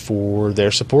Braintree for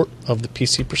their support of the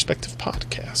PC Perspective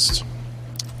Podcast.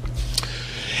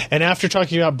 And after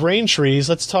talking about Braintrees,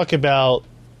 let's talk about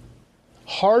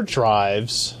hard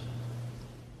drives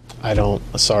I don't.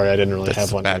 Sorry, I didn't really That's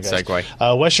have a one. bad here, guys.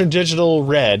 segue. Western Digital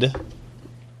Red,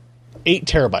 8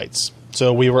 terabytes.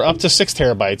 So we were up to 6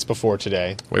 terabytes before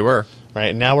today, We were.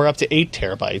 right? Now we're up to 8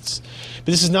 terabytes. But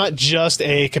this is not just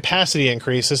a capacity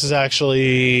increase. This is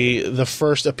actually the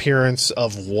first appearance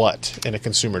of what in a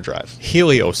consumer drive?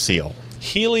 HelioSeal.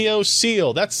 Helio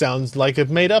Seal. That sounds like a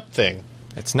made-up thing.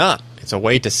 It's not. It's a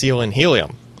way to seal in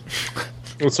helium.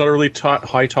 It's not a really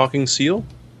high talking seal.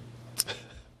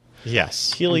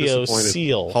 Yes. Helio disappointed.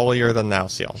 Seal. Holier than thou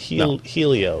seal. No.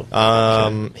 Helio.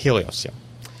 HelioSeal.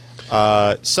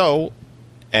 So,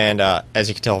 and as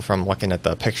you can tell from looking at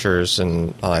the pictures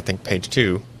and I think page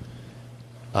 2,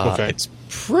 Okay. it's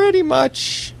pretty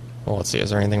much. Well, let's see. Is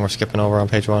there anything we're skipping over on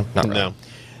page 1? Not really.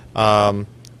 No.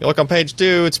 You look on page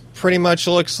 2. It's pretty much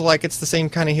looks like it's the same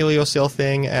kind of HelioSeal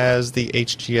thing as the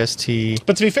HGST.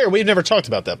 But to be fair, we've never talked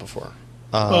about that before.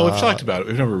 Well, we've talked about it.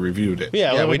 We've never reviewed it.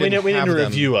 Yeah, we did have a them-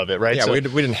 review of it, right? Yeah, So we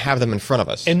didn't have them in front of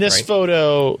us. in this right?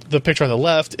 photo, the picture on the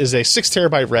left is a 6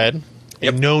 terabyte red,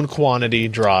 Yep. a known quantity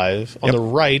drive. On Yep. the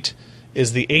right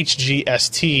is the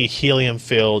HGST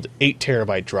helium-filled 8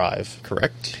 terabyte drive.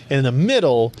 Correct. And in the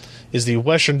middle is the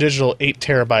Western Digital 8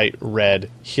 terabyte red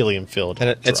helium-filled And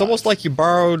it's drive. almost like you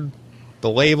borrowed the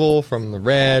label from the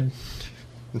red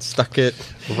and stuck it.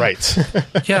 Right.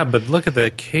 Yeah, but look at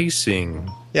the casing.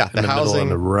 Yeah, in the middle housing. on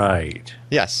the right.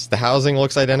 Yes, the housing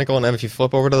looks identical, and then if you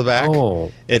flip over to the back,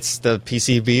 Oh. it's the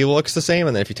PCB looks the same,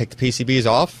 and then if you take the PCBs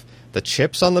off, the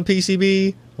chips on the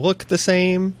PCB look the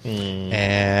same,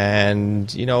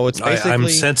 and it's basically I'm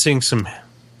sensing some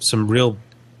real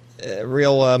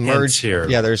real merge hints here.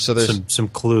 Yeah, there's some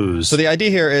clues. So the idea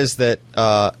here is that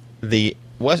the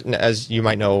Western, as you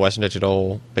might know, Western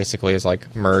Digital basically is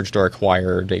like merged or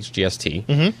acquired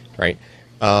HGST, right?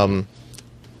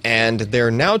 And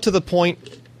they're now to the point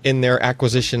in their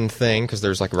acquisition thing, because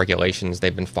there's like regulations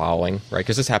they've been following, right?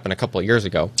 Because this happened a couple of years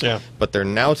ago. Yeah. But they're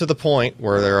now to the point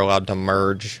where they're allowed to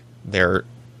merge their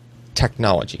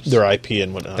technologies. Their IP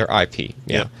and whatnot. Their IP,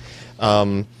 yeah.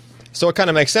 So it kind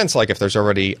of makes sense, like if there's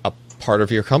already a part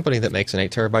of your company that makes an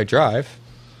 8 terabyte drive,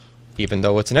 even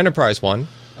though it's an enterprise one,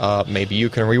 maybe you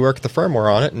can rework the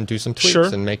firmware on it and do some tweaks Sure.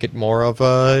 and make it more of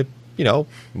a,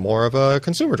 more of a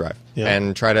consumer drive, Yeah.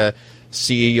 and try to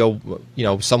see,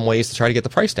 some ways to try to get the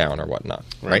price down or whatnot,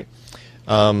 right?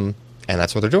 And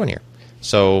that's what they're doing here.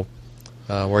 So,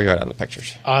 where are you at on the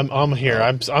pictures? I'm here.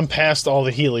 I'm past all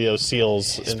the Helio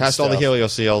seals. It's past all the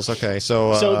HelioSeals. Okay,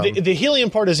 so So the helium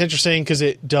part is interesting because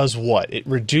it does what? It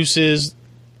reduces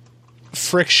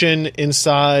friction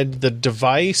inside the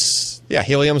device. yeah,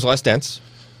 helium's less dense,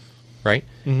 right?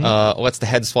 Lets the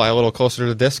heads fly a little closer to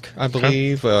the disk, I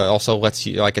believe. Also lets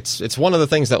you, like, it's one of the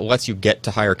things that lets you get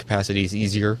to higher capacities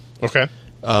easier. Okay.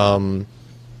 Not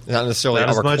necessarily Not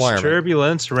a as much requirement.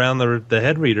 turbulence around the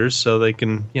head readers, so they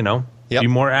can Yep. be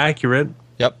more accurate.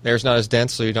 Yep, air's not as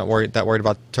dense, so you're not worried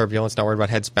about turbulence. Not worried about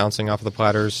heads bouncing off of the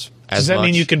platters. Does that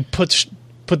mean you can put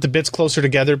the bits closer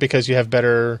together because you have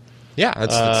better Yeah,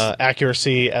 it's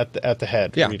accuracy at the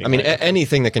head? yeah. reading, I mean, right?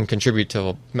 anything that can contribute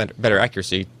to better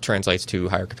accuracy translates to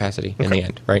higher capacity in the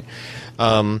end, right?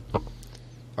 All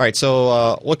right,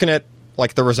 so looking at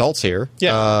like the results here,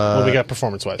 yeah. What we got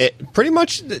performance wise? it pretty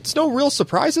much, it's no real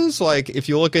surprises. Like if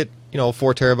you look at 4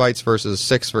 terabytes versus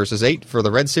 6 versus 8 for the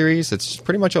Red series, it's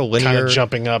pretty much a linear, Kind of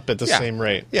jumping up at the Yeah. same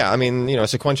rate. Yeah, I mean,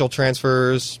 sequential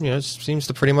transfers, seems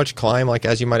to pretty much climb like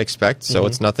as you might expect. So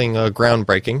it's nothing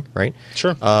groundbreaking, right?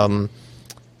 Sure.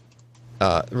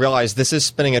 Realize this is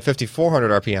spinning at 5,400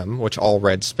 RPM, which all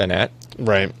Reds spin at,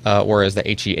 right. whereas the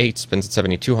HE8 spins at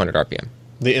 7,200 RPM.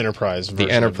 The Enterprise version.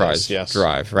 The Enterprise of this, yes.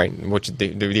 drive, right? Which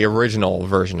the original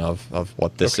version of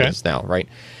what this Okay. is now, right?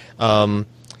 On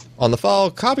the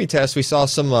fall copy test, we saw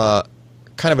some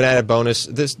kind of an added bonus.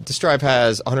 This drive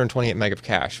has 128 meg of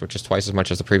cache, which is twice as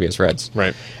much as the previous Reds.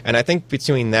 Right. And I think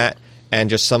between that and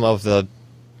just some of the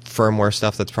firmware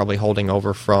stuff that's probably holding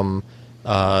over from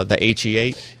the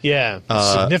HE8, Yeah.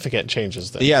 Significant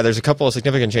changes then. yeah, there's a couple of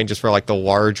significant changes for like the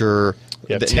larger.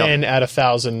 Yeah, now- 10 at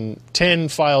 1,000, 10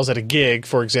 files at a gig,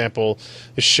 for example,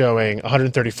 is showing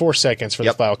 134 seconds for the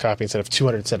Yep. file copy instead of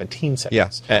 217 seconds.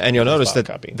 Yeah, and you'll for the notice file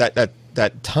that, copy.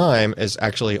 that time is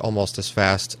actually almost as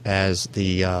fast as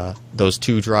the those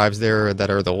 2 drives there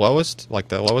that are the lowest, like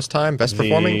the lowest time, best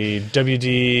performing. The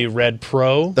WD Red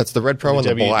Pro. That's the Red Pro and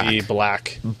the WD Black,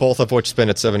 Black. both of which spin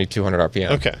at 7,200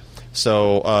 RPM. Okay.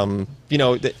 So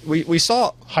we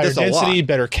saw Higher this a density, lot.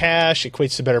 better cache,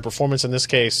 equates to better performance in this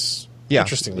case. Yeah,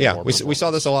 Interestingly, yeah. more We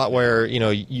saw this a lot where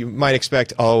you might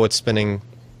expect, oh, it's spinning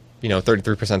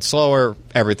 33% slower.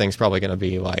 Everything's probably going to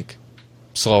be like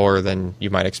slower than you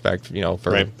might expect,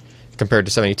 Right. compared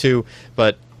to 72.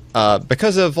 But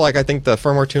because of like I think the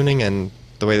firmware tuning and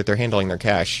the way that they're handling their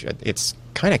cache, it's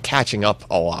kind of catching up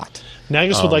a lot.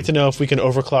 Nagus would like to know if we can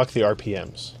overclock the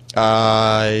RPMs.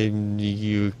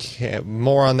 You can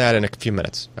more on that in a few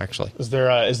minutes. Actually, Is there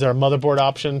a motherboard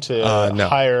option to no.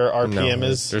 higher RPM? No,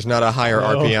 is there's not a higher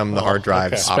RPM the hard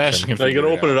drive okay. option. Now you got to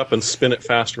open it up and spin it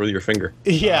faster with your finger.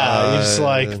 Yeah, yeah. it's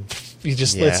like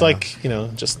just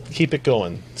keep it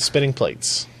going, spinning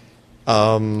plates.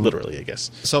 Literally, I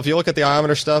guess. So if you look at the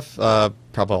iometer stuff,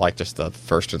 probably like just the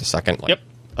first or the second. Like,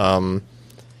 Yep.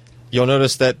 You'll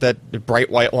notice that bright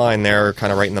white line there,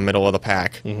 kind of right in the middle of the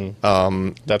pack.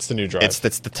 That's the new drive. It's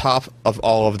the top of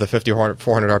all of the 400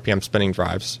 RPM spinning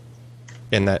drives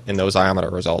in those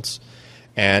iometer results,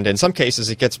 and in some cases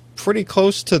it gets pretty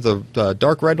close to the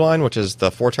dark red line, which is the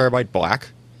 4 terabyte black.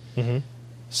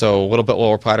 So a little bit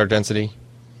lower platter density,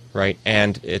 right?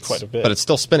 And it's Quite a bit. but it's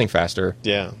still spinning faster.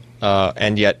 yeah.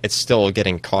 And yet it's still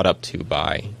getting caught up to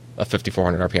by a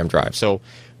 5400 RPM drive. So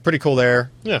pretty cool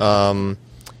there. Yeah.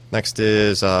 Next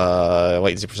is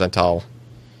latency percentile.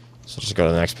 So just go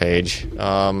to the next page.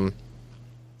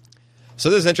 So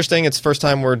this is interesting. It's the first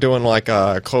time we're doing like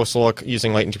a close look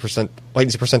using latency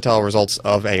percentile results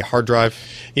of a hard drive.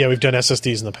 Yeah, we've done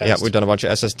SSDs in the past. Yeah, we've done a bunch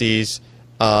of SSDs.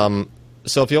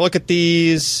 So if you look at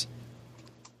these,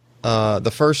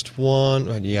 the first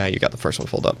one, yeah, you got the first one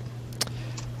pulled up.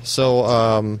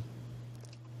 So,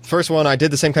 first one, I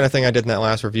did the same kind of thing I did in that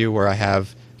last review where I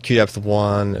have QDepth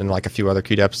 1 and like a few other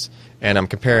QDepths, and I'm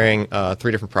comparing 3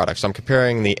 different products. So I'm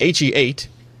comparing the HE8,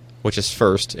 which is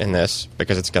first in this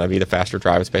because it's going to be the faster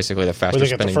drive. It's basically the faster We're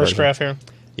looking at spinning the first version. graph here.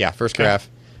 Yeah, first graph.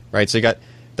 Right, so you got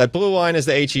that blue line is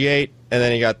the HE8, and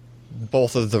then you got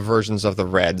both of the versions of the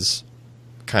reds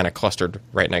kind of clustered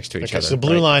right next to each Okay, other. so the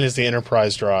blue right? line is the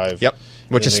enterprise drive. Yep,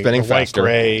 which and is spinning the white faster.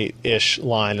 gray-ish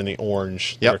line and the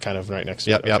orange. Yep. They're kind of right next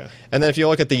to Yep, it. yep. Okay. And then if you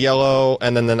look at the yellow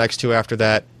and then the next two after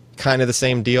that, kind of the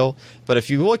same deal. But if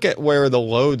you look at where the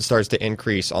load starts to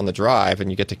increase on the drive and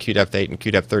you get to QDepth 8 and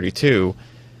QDepth 32,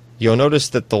 you'll notice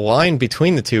that the line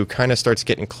between the two kind of starts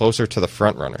getting closer to the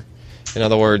front runner. In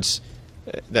other words,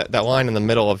 that line in the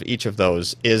middle of each of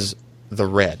those is the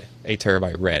red, 8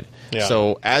 terabyte red. Yeah.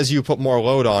 So as you put more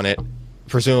load on it,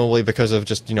 presumably because of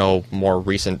just, more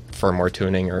recent firmware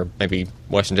tuning, or maybe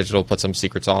Western Digital put some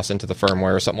secret sauce into the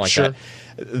firmware or something like Sure.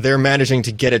 that, they're managing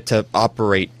to get it to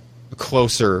operate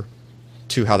closer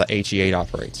to how the HE8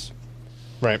 operates,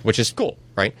 Right. which is cool,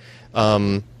 right?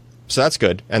 So that's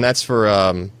good, and that's for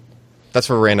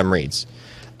random reads.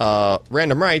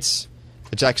 Random writes,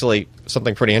 it's actually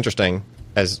something pretty interesting,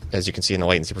 as you can see in the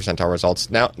latency percentile results.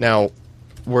 Now,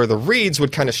 where the reads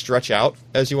would kind of stretch out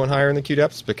as you went higher in the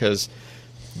QDepths, because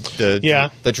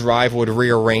the drive would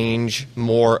rearrange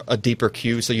a deeper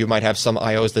queue, so you might have some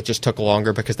IOs that just took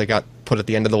longer because they got put at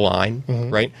the end of the line,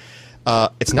 right?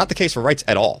 It's not the case for writes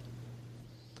at all.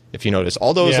 If you notice,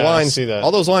 all those Yeah, I lines, see that.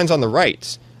 all those lines on the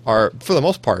right are, for the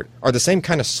most part, are the same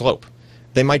kind of slope.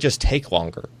 They might just take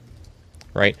longer,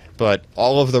 right? But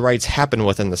all of the writes happen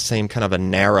within the same kind of a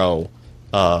narrow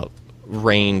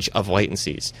range of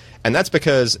latencies, and that's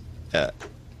because,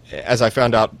 as I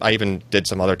found out, I even did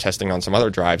some other testing on some other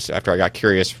drives after I got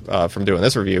curious from doing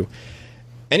this review.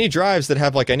 Any drives that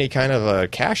have like any kind of a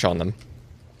cache on them,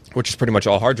 which is pretty much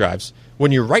all hard drives,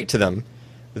 when you write to them,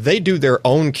 they do their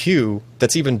own queue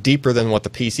that's even deeper than what the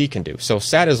PC can do. So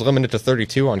SAT is limited to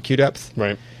 32 on QDepth.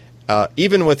 Right.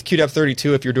 Even with QDepth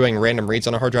 32, if you're doing random reads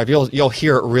on a hard drive, you'll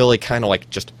hear it really kind of like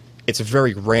just, it's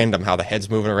very random how the head's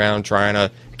moving around trying to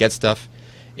get stuff.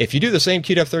 If you do the same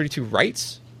QDepth 32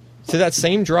 writes to that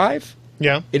same drive,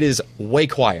 Yeah. it is way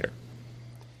quieter.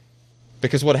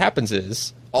 Because what happens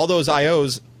is, all those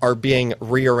IOs are being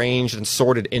rearranged and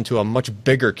sorted into a much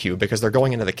bigger queue because they're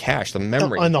going into the cache, the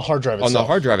memory. On the hard drive On the itself.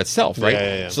 hard drive itself, right?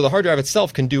 Yeah. So the hard drive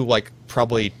itself can do like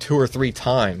probably 2 or 3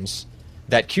 times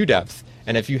that queue depth.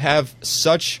 And if you have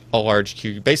such a large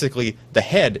queue, basically the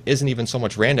head isn't even so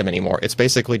much random anymore. It's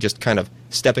basically just kind of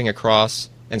stepping across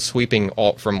and sweeping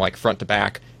all from like front to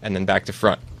back and then back to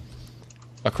front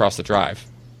across the drive.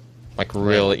 Like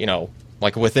really,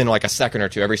 like within like a second or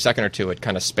two, every second or two, it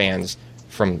kind of spans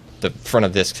from the front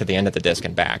of the disk to the end of the disk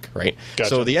and back, right? Gotcha.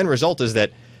 So the end result is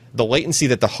that the latency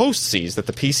that the host sees, that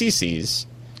the PC sees,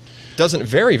 doesn't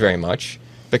vary very much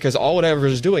because all it ever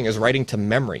is doing is writing to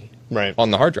memory Right.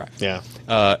 on the hard drive. Yeah.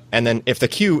 And then if the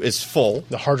queue is full,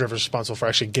 The hard drive is responsible for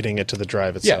actually getting it to the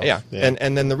drive itself. yeah.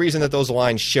 And then the reason that those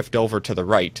lines shift over to the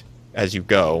right as you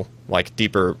go, like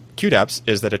deeper queue depths,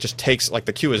 is that it just takes, like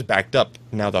the queue is backed up.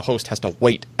 Now the host has to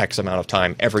wait X amount of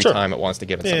time every Sure. time it wants to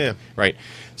give it Yeah, something. yeah. Right?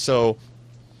 So,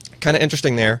 kind of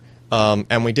interesting there.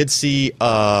 And we did see,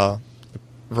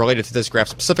 related to this graph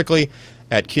specifically,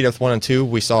 at Key 1 and 2,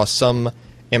 we saw some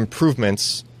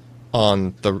improvements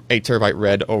on the 8 terabyte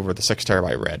red over the 6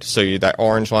 terabyte red. So that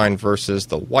orange line versus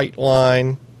the white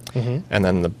line, and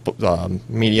then the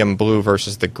medium blue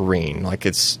versus the green. Like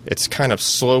it's kind of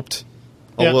sloped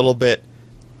a little bit.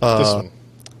 This one.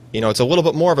 It's a little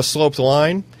bit more of a sloped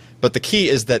line, but the key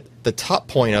is that the top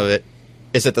point of it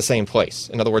is at the same place.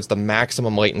 In other words, the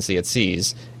maximum latency it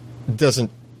sees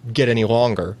doesn't get any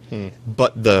longer,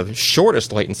 but the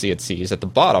shortest latency it sees at the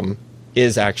bottom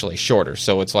is actually shorter.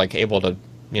 So it's like able to,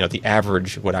 the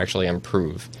average would actually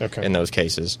improve in those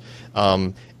cases.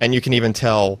 And you can even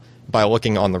tell by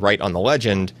looking on the right on the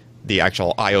legend, the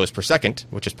actual IOs per second,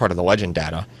 which is part of the legend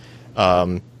data.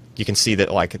 You can see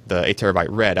that like the 8 terabyte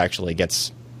red actually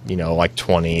gets, like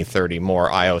 20, 30 more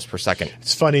IOs per second.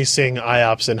 It's funny seeing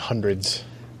IOPS in hundreds.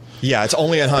 Yeah, it's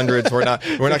only in hundreds. We're not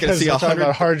going to see 100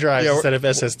 about hard drives instead of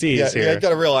SSDs here. You got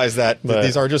to realize that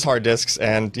these are just hard disks,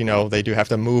 and they do have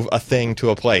to move a thing to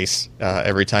a place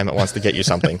every time it wants to get you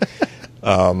something.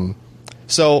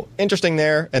 So interesting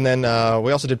there. And then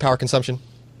we also did power consumption,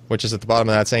 which is at the bottom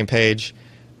of that same page.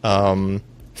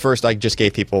 First, I just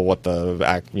gave people what the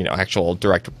actual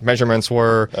direct measurements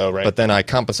were. Oh, right. But then I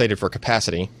compensated for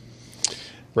capacity.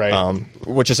 Right.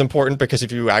 Which is important because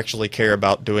if you actually care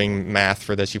about doing math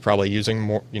for this, you're probably using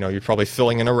more, you're probably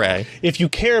filling an array. If you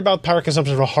care about power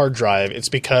consumption of a hard drive, it's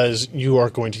because you are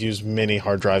going to use many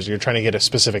hard drives. You're trying to get a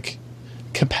specific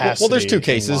capacity. Well, there's two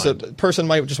cases. A person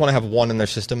might just want to have one in their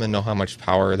system and know how much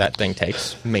power that thing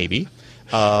takes, maybe.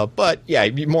 But yeah,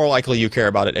 more likely you care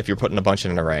about it if you're putting a bunch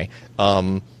in an array.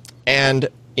 And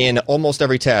in almost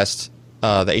every test,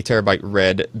 the 8 terabyte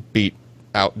red beat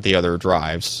out the other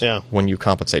drives when you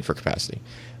compensate for capacity.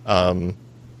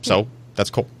 So that's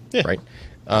cool, right?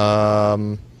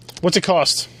 What's it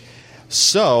cost?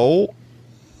 So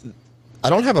I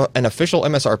don't have an official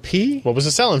MSRP. What was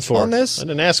it selling for On this? I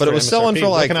didn't ask but for it was MSRP. selling for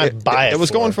like what can I buy it was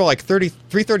for? going for like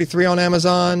 $3.33 on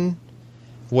Amazon,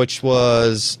 which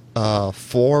was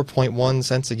 4.1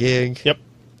 cents a gig. Yep.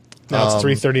 Now it's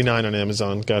 $3.39 on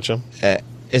Amazon. Gotcha.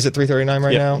 Is it $3.39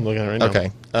 right now? I'm looking at it right now.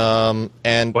 Okay.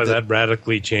 And Boy, that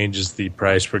radically changes the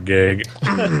price per gig.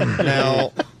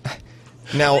 now,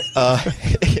 yeah,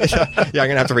 I'm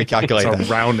gonna have to recalculate It's that.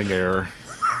 a rounding error.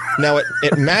 Now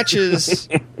it matches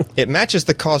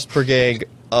the cost per gig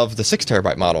of the 6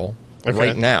 terabyte model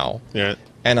right now. Yeah.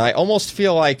 And I almost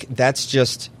feel like that's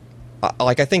just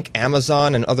I think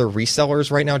Amazon and other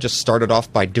resellers right now just started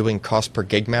off by doing cost per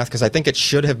gig math because I think it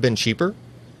should have been cheaper.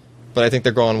 But I think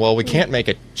they're going, well, we can't make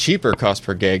a cheaper cost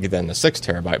per gig than the 6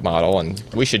 terabyte model, and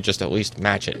we should just at least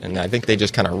match it. And I think they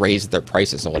just kind of raised their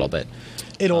prices a little bit.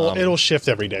 It'll shift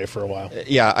every day for a while.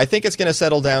 Yeah, I think it's going to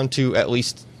settle down to at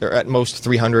least, or at most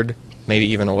 300, maybe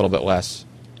even a little bit less.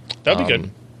 That'd be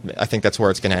good. I think that's where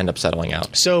it's going to end up settling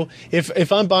out. So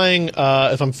if I'm buying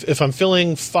if I'm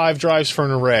filling 5 drives for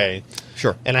an array,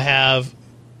 Sure. and I have,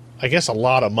 I guess, a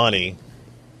lot of money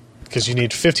because you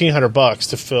need $1,500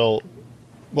 to fill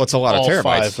Well, it's a lot all of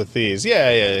terabytes. 5 with these.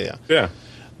 Yeah. Yeah.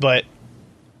 But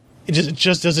does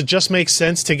it just make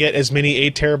sense to get as many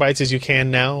 8 terabytes as you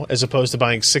can now, as opposed to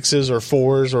buying 6s or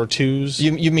 4s or 2s?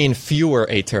 You mean fewer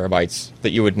 8 terabytes that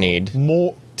you would need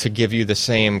More. to give you the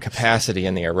same capacity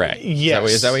in the array? Yes.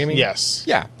 Is that what you mean? Yes.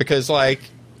 Yeah, because like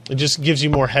It just gives you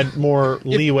more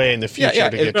leeway in the future yeah,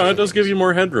 to get No, to it does give you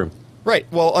more headroom. right.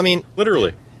 Well, I mean,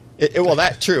 Literally. well,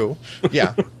 that true.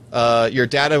 Yeah. Your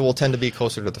data will tend to be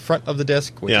closer to the front of the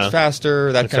disk, which Yeah. is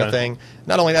faster, that kind of Okay. thing.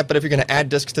 Not only that, but if you're going to add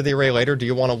disks to the array later, do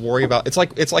you want to worry about? It's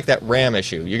like that RAM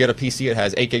issue. You get a PC that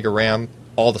has 8 gig of RAM,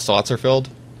 all the slots are filled.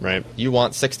 Right. You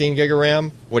want 16 gig of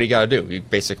RAM. What do you got to do? You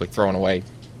basically throwing away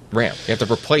RAM. You have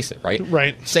to replace it, right?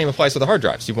 Right. Same applies to the hard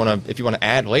drives. If you want to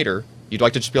add later, you'd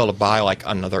like to just be able to buy like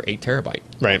another 8 terabyte,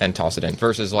 Right. and toss it in.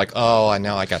 Versus like, oh,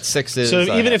 now I got 6s. So I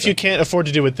even have if you to- can't afford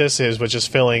to do what this is, which is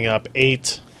filling up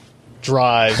 8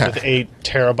 drives with 8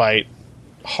 terabyte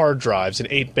hard drives, an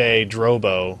 8-bay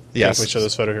Drobo. Yes. Can we show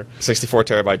this photo here? 64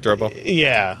 terabyte Drobo.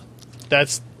 Yeah.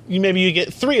 Maybe you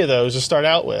get 3 of those to start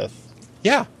out with.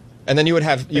 Yeah. And then you would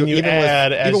have you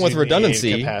add as even with you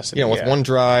redundancy, need capacity, with yeah. one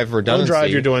drive redundancy. One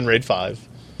drive, you're doing RAID 5.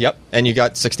 Yep, and you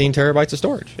got 16 terabytes of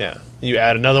storage. Yeah. You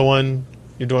add another one,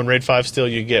 you're doing RAID 5 still,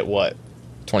 you get what?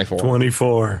 24.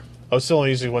 24. Oh, still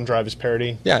only using one drive as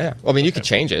parity? Yeah. Well, I mean, you could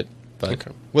change it, but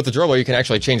Okay. with the Drobo, you can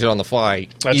actually change it on the fly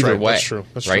That's either right, way. that's true,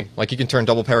 that's right? true. Like you can turn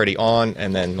double parity on,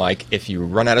 and then like if you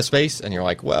run out of space and you're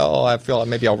like, well, I feel like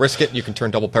maybe I'll risk it, you can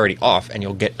turn double parity off, and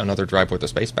you'll get another drive worth of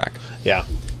space back. Yeah.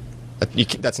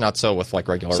 That's not so with like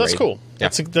regular So that's RAID. cool. Yeah.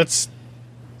 That's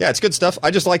Yeah, it's good stuff.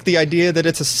 I just like the idea that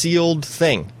it's a sealed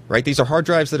thing, right? These are hard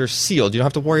drives that are sealed. You don't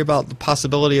have to worry about the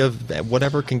possibility of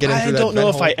whatever can get in I through that don't know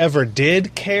vent if hole. I ever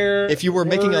did care. If you were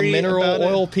making a worry mineral about it.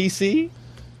 oil PC,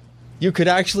 you could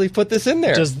actually put this in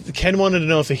there. Ken wanted to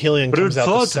know if the helium But it would comes out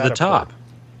float to the SATA top. port.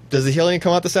 Does the helium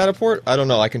come out the SATA port? I don't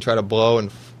know. I can try to blow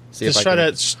and see Just if try I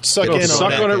can. to suck No, in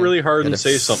Suck on on it. it really hard And and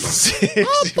say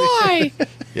something.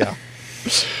 Yeah.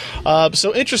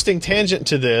 So interesting tangent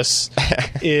to this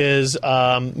is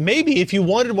maybe if you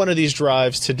wanted one of these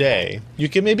drives today, you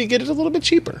could maybe get it a little bit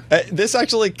cheaper. This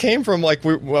actually came from I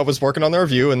was working on the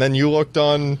review, and then you looked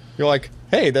on. You're like,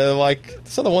 hey,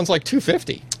 this other one's like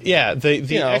 $250. Yeah, the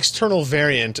You know. external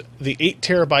variant, the 8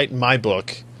 terabyte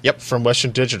MyBook Yep. from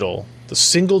Western Digital, the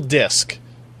single disc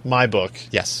MyBook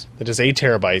Yes, that is 8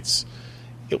 terabytes,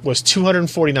 it was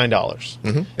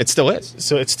 $249. it still is.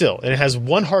 So it's still, and it has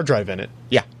one hard drive in it.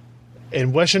 Yeah.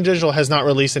 And Western Digital has not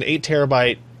released an 8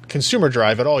 terabyte consumer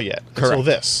drive at all yet until Correct.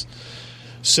 this.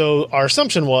 So our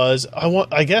assumption was,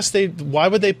 why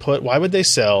would they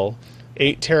sell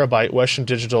 8 terabyte Western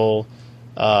Digital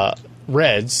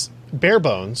Reds bare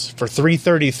bones for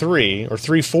 $333 or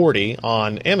 $340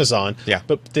 on Amazon? Yeah.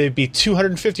 But they'd be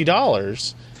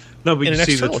 $250. No, but in you an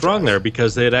see, external that's wrong drive. there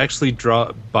because they'd actually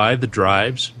buy the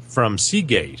drives from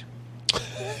Seagate.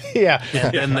 Yeah.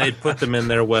 And they'd put them in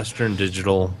their Western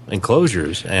Digital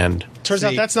enclosures. And Turns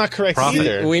out See, that's not correct profit.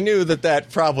 either. We knew that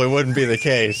probably wouldn't be the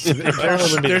case.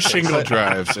 They're shingle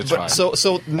drives. It's fine.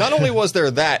 So not only was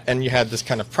there that, and you had this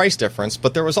kind of price difference,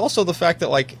 but there was also the fact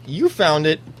that you found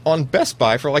it on Best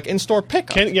Buy for in-store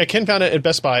pickup. Ken found it at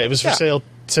Best Buy. It was for Yeah. sale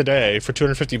today for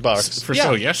 $250. for yeah.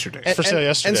 sale yesterday. For sale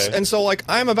yesterday. And so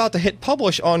I'm about to hit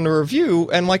publish on the review,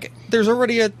 and there's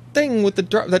already a thing with the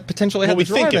that potentially had Well, we the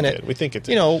drive think it in did. it. We think it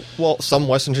did. Some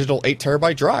Western Digital 8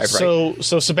 terabyte drive, right?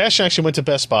 So Sebastian actually went to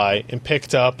Best Buy and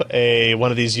picked up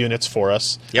one of these units for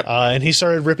us. Yep. And he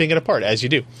started ripping it apart, as you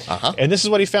do. Uh-huh. And this is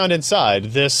what he found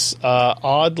inside. This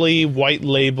oddly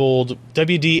white-labeled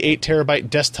WD 8 terabyte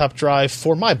desktop drive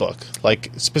for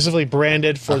MyBook. Specifically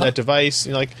branded for that device.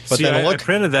 But see, then I look-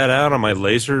 printed that out on my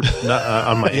laser,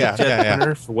 on my Yeah, inkjet yeah.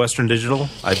 printer for Western Digital.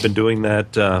 I've been doing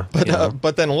that.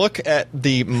 But then look at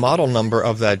the model number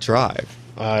of that drive.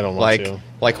 I don't want to.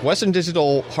 Western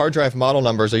Digital hard drive model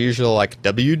numbers are usually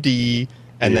WD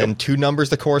and then two numbers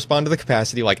that correspond to the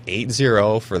capacity,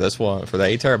 80 for this one for the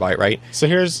 8 terabyte, right? So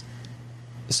here's...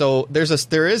 So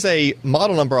there is a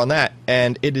model number on that,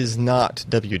 and it is not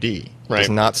WD. It Right. does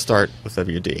not start with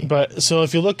WD. But so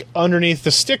if you look underneath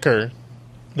the sticker,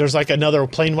 there's another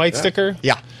plain white sticker.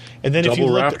 Yeah. And then if you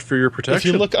Double look, wrapped for your if you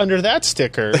protection. look under that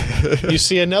sticker, you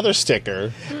see another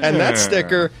sticker. And that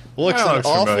sticker looks That an looks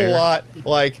awful familiar. lot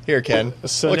here, Ken.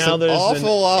 So looks now an there's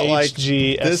awful an lot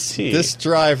HGST. this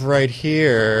drive right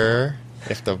here.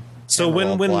 If the So camera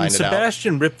will when blind it out.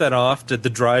 Sebastian ripped that off, did the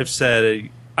drive said,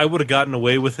 I would have gotten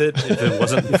away with it if it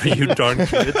wasn't for you darn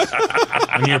kids?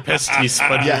 And your pesky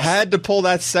spudges. You had to pull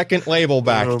that second label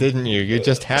back, didn't you? You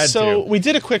just had So to. we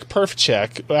did a quick perf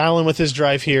check. Alan with his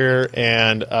drive here,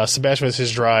 and Sebastian with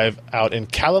his drive out in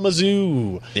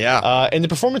Kalamazoo. Yeah. And the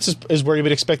performance is where you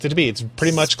would expect it to be. It's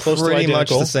pretty much close to Pretty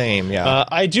identical. much the same, yeah.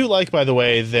 I do like, by the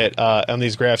way, that on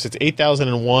these graphs, it's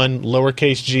 8001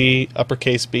 lowercase g,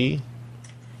 uppercase b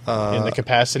in the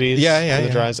capacities yeah, of the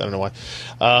yeah. drives. I don't know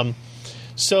why.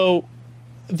 So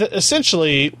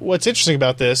essentially, what's interesting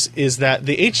about this is that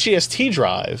the HGST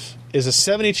drive is a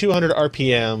 7,200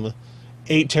 RPM,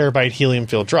 8 terabyte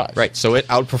helium-filled drive. Right, so it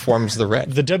outperforms the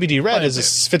red. The WD Red is a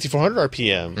 5,400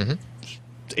 RPM,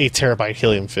 8 terabyte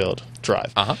helium-filled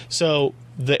drive. Uh-huh. So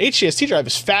the HGST drive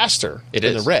is faster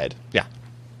than the Red. Yeah.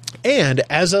 And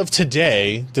as of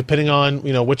today, depending on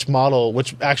which model,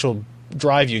 which actual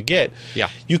drive you get, Yeah.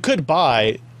 you could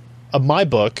buy a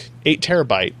MyBook 8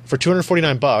 terabyte for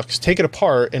 $249, take it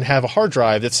apart, and have a hard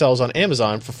drive that sells on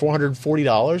Amazon for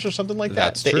 $440 or something like that.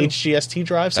 That's the true. HGST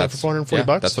drive sells for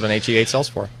 $440. That's what an HE8 sells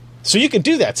for. So you could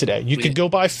do that today. You could go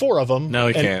buy 4 of them. No,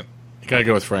 you and can't. You gotta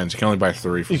go with friends. You can only buy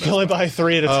 3 from You can only buy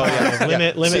 3 at a time.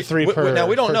 Limit See, 3 per. Now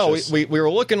we don't purchase. know. We were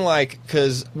looking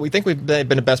because we think we've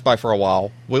been at Best Buy for a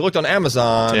while. We looked on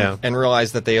Amazon Yeah. and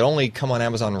realized that they had only come on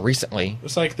Amazon recently.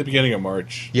 It's like the beginning of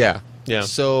March. Yeah. Yeah.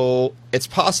 So it's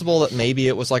possible that maybe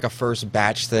it was a first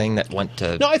batch thing that went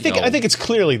to. No, I think it's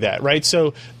clearly that, right?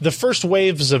 So the first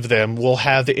waves of them will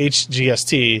have the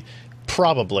HGST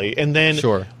probably, and then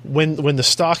Sure. when the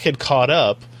stock had caught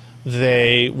up,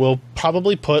 they will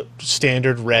probably put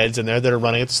standard Reds in there that are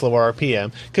running at the slower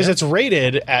RPM because it's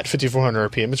rated at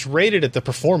 5,400 RPM. It's rated at the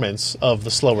performance of the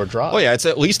slower drive. Oh yeah, it's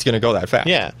at least going to go that fast.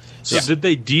 Yeah. So did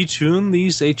they detune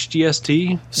these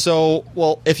HGST? So,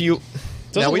 well, if you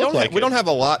Doesn't Now we look don't like we it. don't have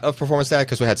a lot of performance data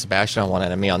because we had Sebastian on one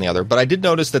end and me on the other. But I did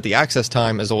notice that the access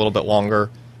time is a little bit longer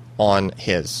on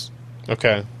his.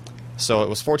 Okay. So it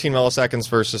was 14 milliseconds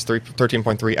versus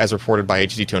 13.3 as reported by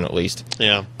HD2 at least.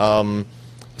 Yeah.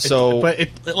 So But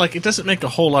it doesn't make a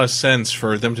whole lot of sense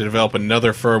for them to develop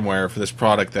another firmware for this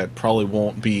product that probably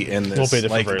won't be in this. Won't be there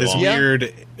for like very this long. Yeah. weird.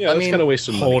 Yeah, I that's mean, kind of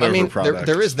wasted money. hold- I mean, product.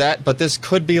 there is that, but this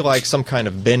could be like some kind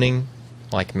of binning.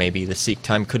 Like maybe the seek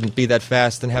time couldn't be that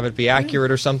fast and have it be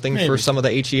accurate or something for Maybe. some of the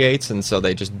HE8s, and so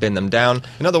they just bin them down.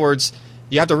 In other words,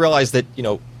 you have to realize that,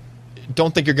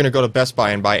 don't think you're going to go to Best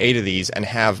Buy and buy 8 of these and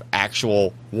have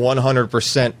actual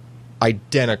 100%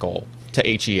 identical to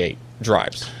HE8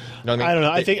 drives. You know what I don't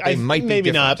know. They- I think they might be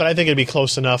maybe different. not, but I think it'd be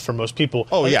close enough for most people.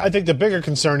 Oh, yeah. I think the bigger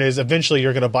concern is eventually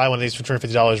you're going to buy one of these for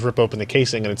 $250, rip open the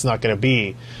casing, and it's not going to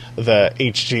be the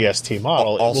HGST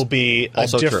model. It will be a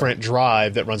also true. different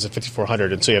drive that runs at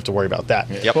 5400, and so you have to worry about that.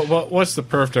 Yep. But what's the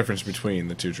perf difference between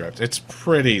the two drives? It's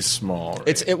pretty small.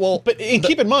 Right? But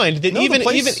keep in mind that No, the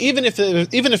place- even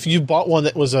if you bought one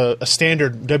that was a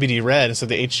standard WD Red instead of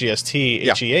the HGST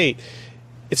Yeah. HE8,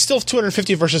 it's still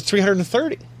 250 versus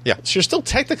 330. Yeah. So you're still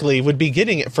technically would be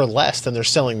getting it for less than they're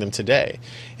selling them today.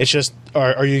 It's just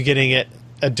are you getting it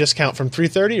a discount from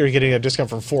 330 or are you getting a discount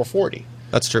from 440?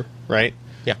 That's true. Right?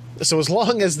 Yeah. So as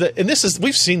long as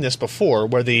we've seen this before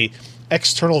where the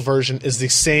external version is the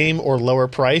same or lower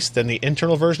price than the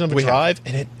internal version of a We have. drive,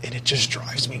 and it just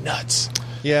drives me nuts.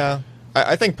 Yeah.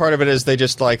 I think part of it is they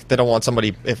just they don't want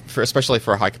somebody, especially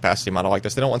for a high capacity model like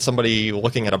this, they don't want somebody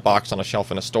looking at a box on a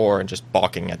shelf in a store and just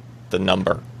balking at the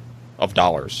number of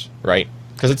dollars, right?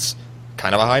 Because it's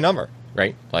kind of a high number,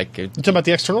 right? Like, You talking about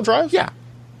the external drive? yeah,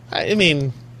 I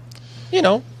mean,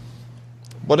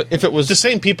 what if it was? the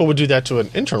same people would do that to an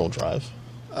internal drive.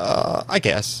 I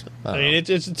guess. I mean,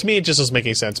 to me, it just doesn't make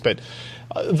any sense. But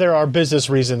there are business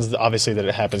reasons, obviously, that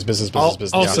it happens. Business. Also,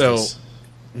 business.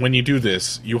 when you do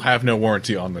this, you have no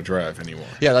warranty on the drive anymore.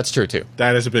 Yeah, that's true too.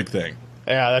 That is a big thing.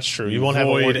 Yeah, that's true. You won't have a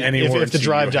Void warranty. any If the warranty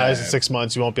drive you dies have. in 6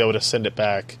 months, you won't be able to send it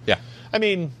back. Yeah. I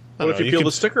mean, I What don't if know, you peel could-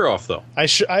 the sticker off, though? I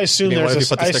assume You mean, what there's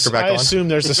if you put the sticker back I on? assume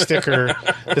there's a sticker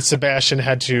that Sebastian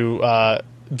had to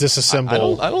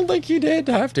disassemble. I don't think he did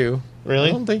have to. Really?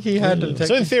 I don't think he had to.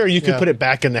 So in theory, you could Yeah. put it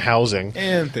back in the housing.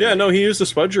 And Yeah, no, he used a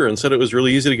spudger and said it was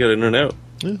really easy to get in and out.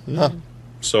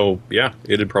 So, yeah,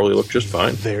 it'd probably look just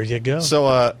fine. There you go.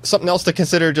 So something else to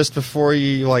consider just before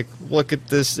you look at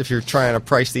this, if you're trying to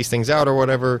price these things out or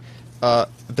whatever,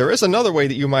 there is another way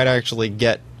that you might actually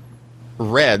get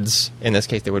reds. In this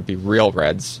case, they would be real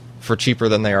reds for cheaper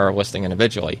than they are listing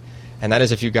individually, and that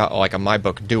is if you got like a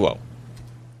MyBook Duo.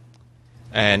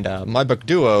 And MyBook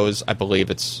Duos, I believe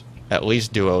it's at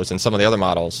least Duos and some of the other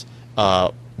models.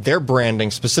 Their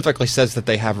branding specifically says that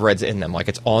they have reds in them, like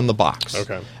it's on the box.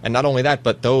 Okay. And not only that,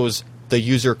 but the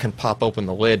user can pop open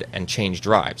the lid and change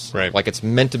drives. Right. Like it's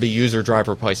meant to be user drive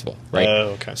replaceable, right? Oh,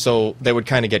 okay. So they would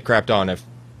kind of get crapped on if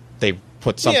they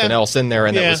put something Yeah. else in there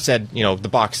and that Yeah. was said, the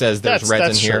box says there's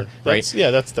reds in here, true. right?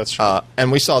 That's true.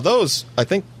 And we saw those. I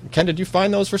think, Ken, did you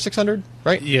find those for 600?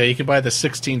 Right? yeah, you can buy the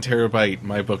 16 terabyte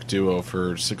MyBook Duo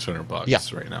for $600 Yeah.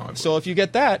 right now. I believe. So if you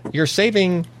get that, you're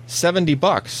saving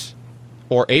 $70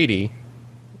 or 80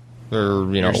 or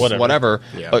whatever.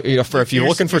 Yeah. For if you're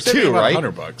looking for saving two, about right?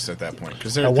 $100 at that point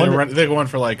because I wonder- they're going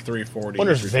for like 340. I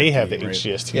wonder if they have the 350,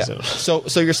 right? HGSTs Yeah. in them.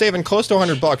 So you're saving close to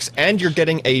 $100, and you're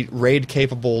getting a RAID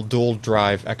capable dual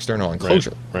drive external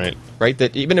enclosure. Right. Right.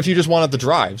 That even if you just wanted the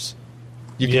drives,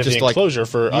 you You could have just the enclosure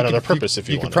for you another could- purpose if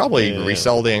you could wanted. probably Yeah.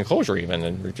 resell the enclosure even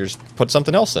and just put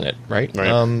something else in it, right? Right.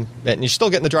 And you're still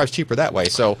getting the drives cheaper that way.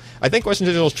 So I think Western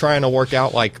Digital is trying to work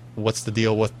out what's the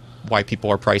deal with why people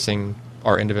are pricing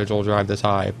our individual drive this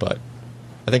high, but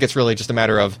I think it's really just a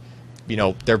matter of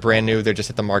they're brand new, they're just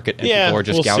at the market, and Yeah, people are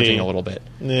just we'll gouging see. a little bit.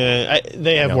 Yeah,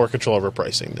 they have know. more control over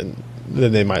pricing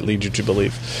than they might lead you to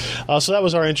believe. So that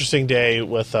was our interesting day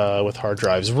with hard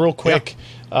drives. Real quick,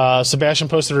 Sebastian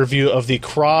posted a review of the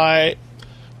Cryo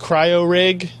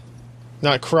Rig,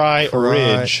 not Cry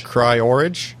Ridge.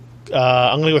 Cryorage.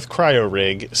 I'm going to go with Cryo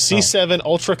Rig C7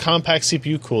 Ultra Compact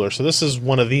CPU Cooler. So this is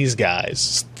one of these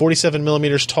guys, 47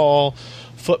 millimeters tall,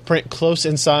 footprint close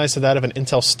in size to that of an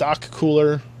Intel stock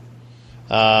cooler.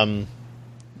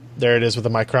 There it is with the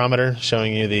micrometer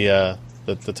showing you the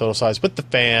total size with the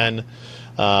fan.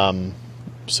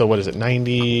 So what is it?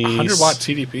 90 100-watt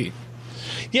TDP.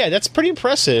 Yeah, that's pretty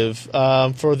impressive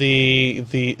for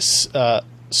the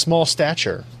small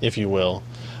stature, if you will,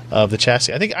 of the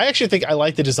chassis. I actually think I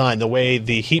like the design, the way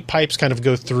the heat pipes kind of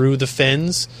go through the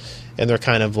fins, and they're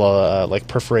kind of like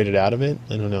perforated out of it.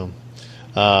 I don't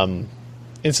know.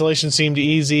 Installation seemed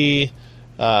easy,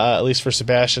 at least for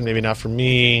Sebastian, maybe not for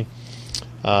me.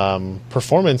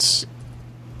 Performance,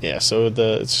 yeah. So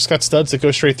it's just got studs that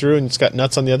go straight through, and it's got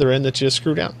nuts on the other end that you just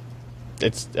screw down.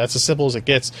 That's as simple as it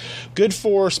gets. Good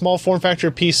for small form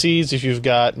factor PCs if you've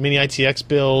got mini ITX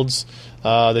builds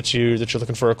that you're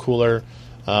looking for a cooler.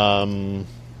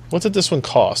 What did this one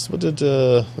cost? What did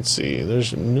let's see?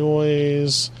 There's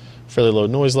noise, fairly low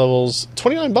noise levels.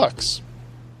 $29,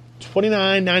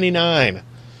 $29.99.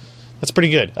 That's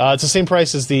pretty good. It's the same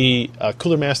price as the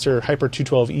Cooler Master Hyper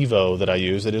 212 Evo that I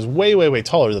use. It is way, way, way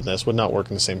taller than this. Would not work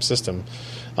in the same system,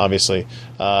 obviously.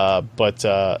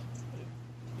 But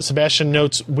Sebastian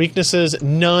notes weaknesses,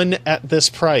 none at this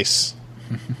price.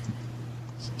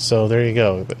 So there you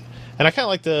go. And I kind of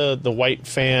like the white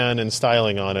fan and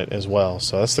styling on it as well.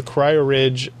 So that's the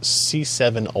CryoRidge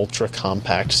C7 Ultra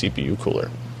Compact CPU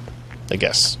cooler. I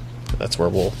guess that's where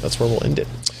we'll end it.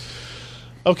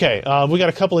 Okay, we got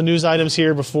a couple of news items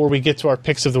here before we get to our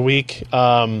picks of the week.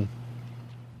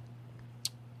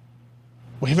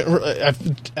 We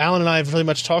haven't. Alan and I have really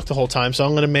much talked the whole time, so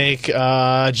I'm going to make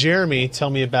Jeremy tell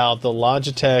me about the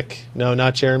Logitech. No,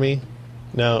 not Jeremy.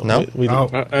 No.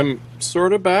 I'm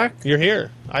sort of back. You're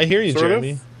here. I hear you, Sort of.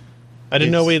 Jeremy. I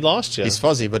didn't know we'd lost you. He's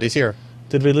fuzzy, but he's here.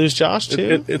 Did we lose Josh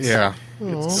too? Yeah.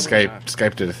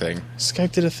 Skype did a thing.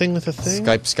 Skype did a thing with a thing.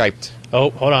 Skyped.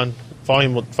 Oh, hold on.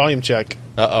 Volume check.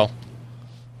 Uh-oh.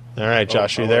 All right,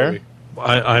 Josh, Oh, you how are there? we?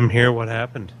 I'm here. What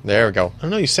happened? There we go. I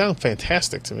don't know. You sound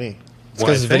fantastic to me. It's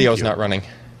because the thank video's you. not running.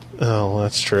 Oh, well,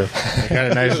 that's true. I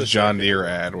got a nice John Deere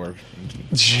ad where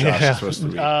Josh is supposed to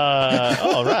be.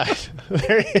 All right. When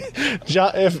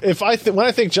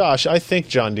I think Josh, I think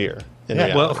John Deere. In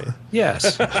reality. Well,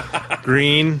 yes.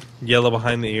 Green, yellow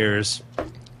behind the ears,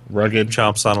 Rugged.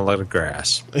 chomps on a lot of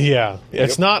grass. Yeah,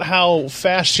 it's not how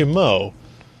fast you mow.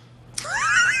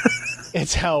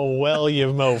 It's how well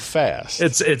you mow fast.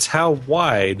 It's how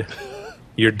wide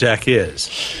your deck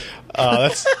is.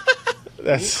 That's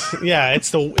yeah.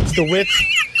 It's the width.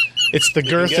 It's the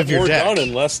girth Get of your more deck. done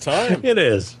in less time. It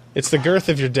is. It's the girth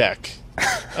of your deck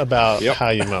about how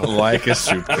you mow. Like a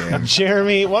soup can.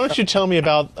 Jeremy, why don't you tell me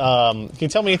about? Can you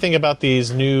tell me anything about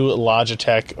these new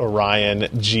Logitech Orion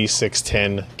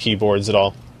G610 keyboards at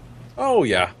all? Oh,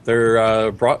 yeah.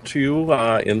 They're brought to you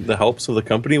in the helps of the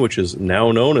company, which is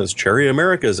now known as Cherry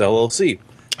Americas, LLC,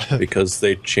 because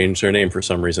they changed their name for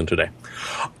some reason today.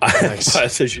 Nice. But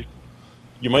as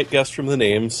you might guess from the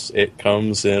names, it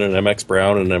comes in an MX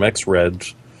Brown and an MX Red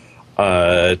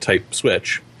type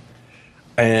switch.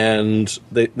 And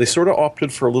they sort of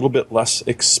opted for a little bit less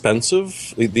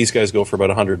expensive. These guys go for about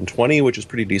 $120, which is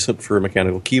pretty decent for a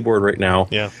mechanical keyboard right now.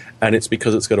 Yeah. And it's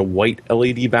because it's got a white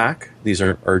LED back. These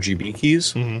aren't RGB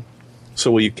keys. Mm-hmm.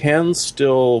 So you can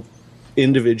still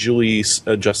individually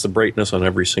adjust the brightness on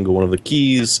every single one of the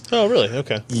keys. Oh, really?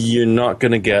 Okay. You're not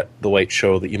going to get the white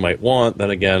show that you might want.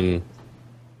 Then again,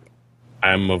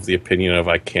 I'm of the opinion of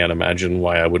I can't imagine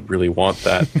why I would really want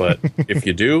that. But if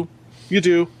you do, you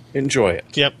do. Enjoy it.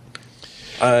 Yep.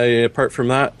 Apart from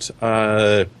that,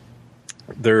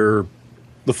 they're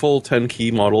the full 10 key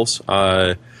models.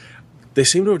 They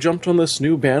seem to have jumped on this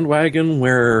new bandwagon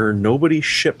where nobody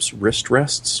ships wrist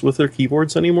rests with their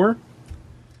keyboards anymore.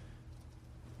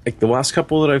 Like the last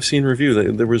couple that I've seen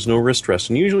review, there was no wrist rest.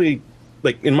 And usually,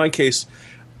 like in my case,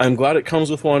 I'm glad it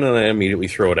comes with one and I immediately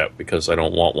throw it out because I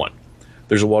don't want one.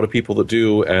 There's a lot of people that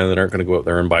do and that aren't going to go out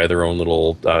there and buy their own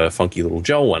little funky little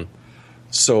gel one.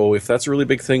 So if that's a really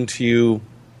big thing to you,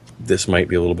 this might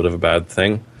be a little bit of a bad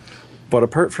thing. But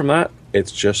apart from that,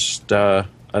 it's just a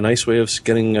nice way of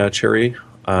getting Cherry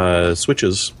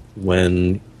switches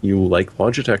when you like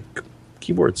Logitech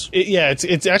keyboards.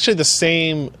 It's actually the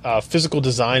same physical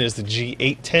design as the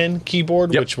G810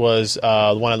 keyboard, which was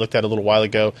the one I looked at a little while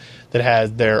ago that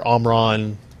had their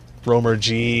Omron Roamer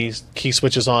G key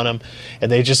switches on them,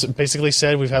 and they just basically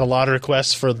said we've had a lot of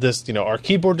requests for this, our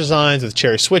keyboard designs with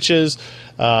Cherry switches,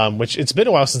 which it's been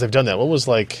a while since they've done that. What was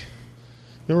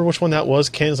remember which one that was,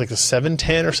 Ken? It's like the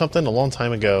 710 or something, a long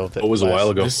time ago. It was a while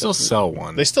ago. They still sell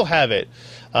one. They still have it,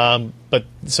 but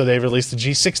so they released the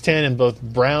G610 in both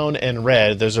brown and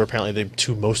red. Those are apparently the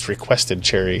two most requested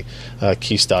Cherry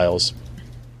key styles.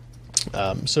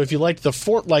 So if you liked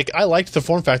I liked the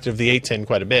form factor of the 810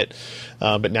 quite a bit,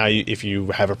 but now if you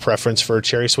have a preference for a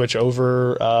Cherry switch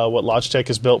over what Logitech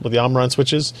has built with the Omron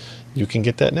switches, you can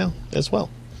get that now as well.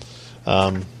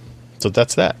 So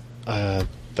that's that.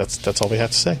 That's all we have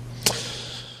to say.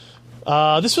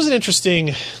 This was an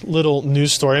interesting little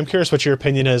news story. I'm curious what your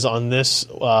opinion is on this,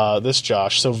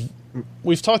 Josh. So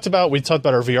we talked about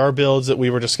our VR builds that we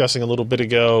were discussing a little bit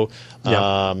ago,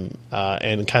 and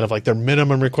kind of like their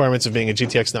minimum requirements of being a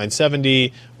GTX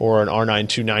 970 or an R9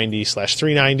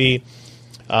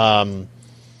 290/390.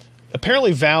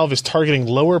 apparently Valve is targeting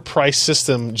lower price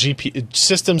systems and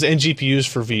GPUs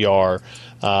for VR.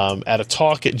 At a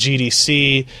talk at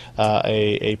GDC,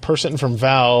 a person from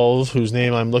Valve, whose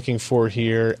name I'm looking for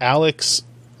here, Alex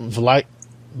Vlachos,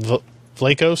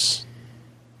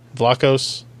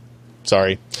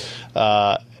 sorry,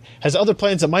 has other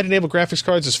plans that might enable graphics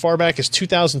cards as far back as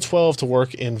 2012 to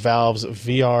work in Valve's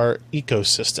VR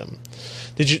ecosystem.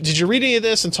 Did you read any of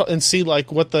this and see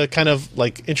like what the kind of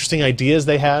like interesting ideas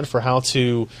they had for how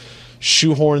to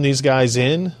shoehorn these guys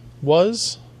in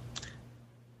was?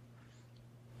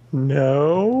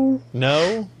 No.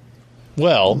 No?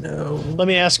 Well, No. let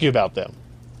me ask you about them.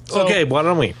 So, Okay, why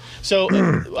don't we? So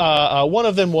one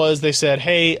of them was they said,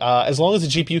 hey, as long as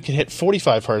the GPU can hit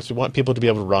 45 hertz, we want people to be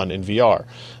able to run in VR.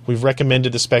 We've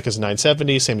recommended the spec as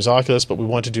 970, same as Oculus, but we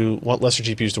want lesser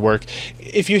GPUs to work.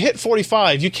 If you hit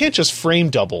 45, you can't just frame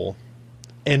double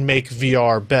and make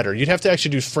VR better. You'd have to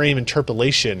actually do frame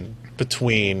interpolation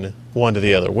between one to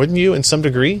the other, wouldn't you, in some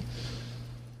degree?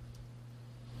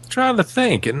 Trying to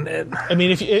think, and I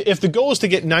mean, if the goal is to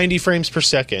get 90 frames per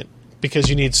second because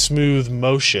you need smooth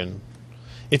motion,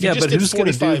 if you yeah, just but did who's going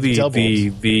to 45 do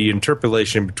doubles, the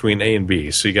interpolation between A and B?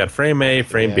 So you got frame A,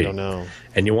 frame B. I don't know.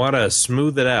 And you want to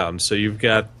smooth it out, and so you've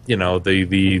got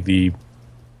the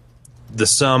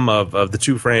sum of the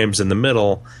two frames in the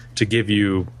middle to give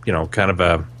you kind of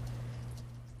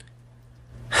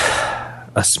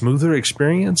a smoother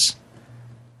experience.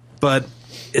 But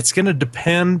it's going to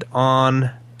depend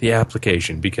on the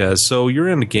application, because so you're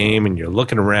in a game and you're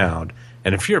looking around,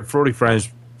 and if you're at 40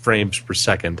 frames per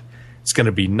second, it's going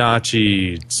to be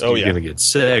notchy. You're going to get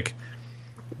sick.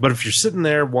 But if you're sitting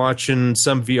there watching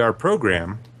some VR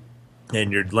program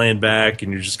and you're laying back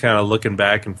and you're just kind of looking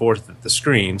back and forth at the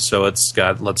screen, so it's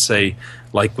got, let's say,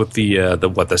 like with the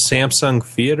Samsung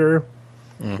Theater,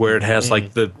 where it has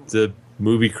like the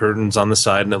movie curtains on the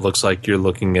side and it looks like you're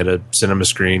looking at a cinema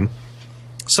screen.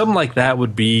 Something like that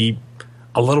would be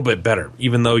a little bit better,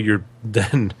 even though you're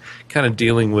then kind of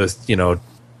dealing with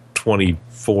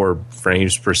 24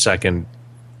 frames per second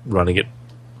running at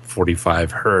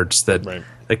 45 hertz. That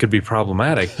could be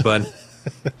problematic, but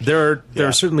there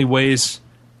are certainly ways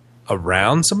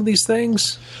around some of these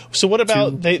things. So what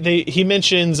about he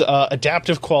mentions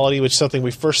adaptive quality, which is something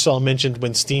we first saw mentioned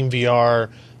when Steam VR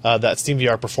that Steam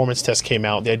VR performance test came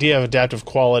out. The idea of adaptive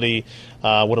quality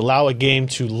would allow a game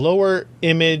to lower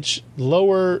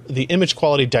the image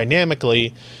quality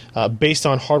dynamically based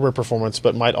on hardware performance,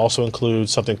 but might also include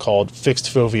something called fixed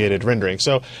foveated rendering.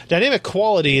 So dynamic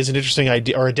quality is an interesting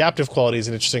idea, or adaptive quality is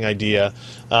an interesting idea.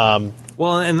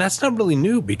 Well, and that's not really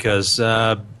new, because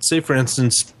say for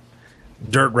instance,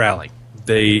 Dirt Rally,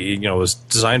 it was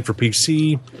designed for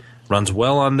PC, runs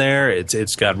well on there.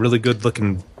 It's got really good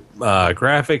looking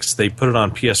graphics. They put it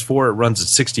on PS4. It runs at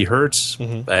 60 hertz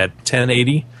at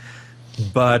 1080.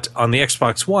 But on the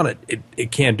Xbox One,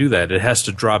 it can't do that. It has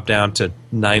to drop down to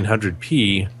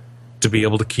 900p to be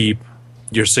able to keep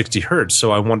your 60 hertz.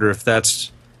 So I wonder if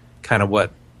that's kind of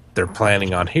what they're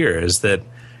planning on here, is that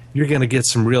you're going to get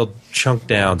some real chunk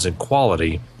downs in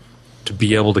quality to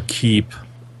be able to keep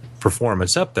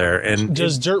performance up there. And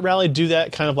does Dirt Rally do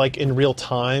that kind of like in real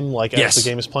time, like as the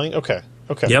game is playing? Okay.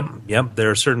 Yep. There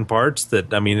are certain parts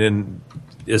that,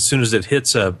 as soon as it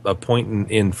hits a point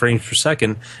in frames per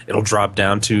second, it'll drop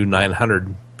down to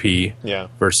 900p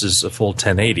versus a full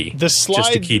 1080. The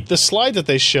slide that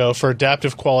they show for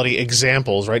adaptive quality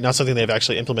examples, right? Not something they've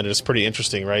actually implemented, is pretty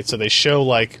interesting, right? So they show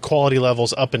like quality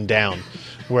levels up and down,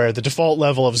 where the default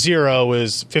level of 0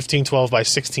 is 1512 by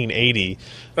 1680.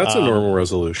 That's a normal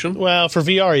resolution. Well, for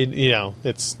VR,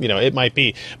 it's it might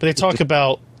be, but they talk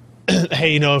about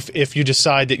hey, if you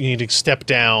decide that you need to step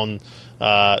down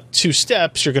 2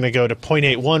 steps, you're going to go to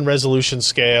 0.81 resolution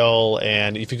scale,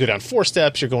 and if you go down 4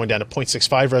 steps, you're going down to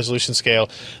 0.65 resolution scale,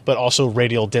 but also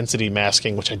radial density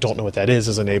masking, which I don't know what that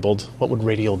is enabled. What would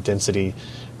radial density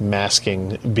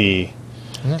masking be?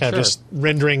 Kind of just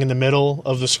rendering in the middle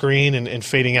of the screen and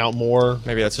fading out more.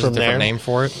 Maybe that's just a different name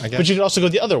for it, I guess. But you could also go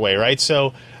the other way, right?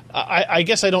 So I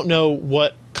guess I don't know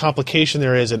what complication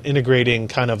there is in integrating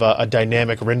kind of a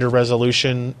dynamic render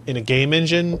resolution in a game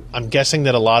engine. I'm guessing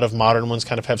that a lot of modern ones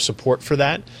kind of have support for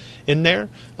that in there.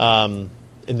 And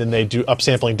then they do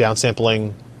upsampling,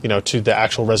 downsampling, to the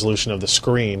actual resolution of the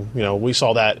screen. We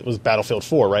saw that with Battlefield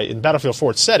 4, right? In Battlefield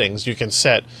 4 settings, you can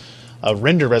set a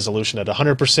render resolution at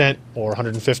 100% or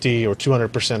 150 or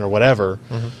 200% or whatever.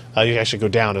 You can actually go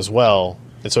down as well.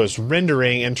 And so it's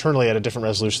rendering internally at a different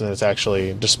resolution than it's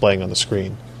actually displaying on the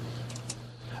screen.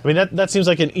 I mean, that seems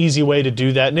like an easy way to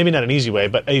do that. Maybe not an easy way,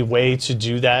 but a way to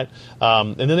do that.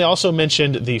 And then they also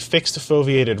mentioned the fixed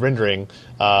foveated rendering,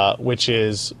 which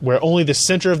is where only the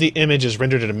center of the image is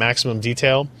rendered at a maximum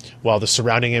detail, while the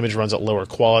surrounding image runs at lower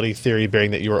quality, theory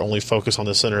bearing that you are only focused on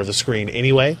the center of the screen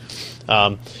anyway.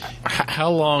 How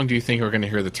long do you think we're going to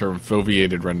hear the term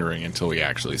foveated rendering until we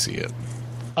actually see it?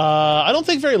 I don't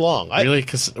think very long. Really?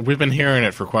 Because we've been hearing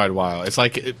it for quite a while. It's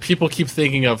like people keep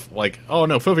thinking of like, oh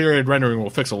no, foveated rendering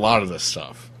will fix a lot of this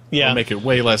stuff. Yeah. It'll make it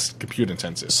way less compute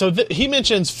intensive. So he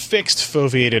mentions fixed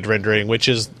foveated rendering, which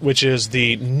is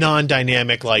the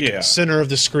non-dynamic, center of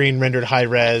the screen rendered high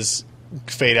res,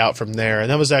 fade out from there.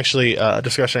 And that was actually a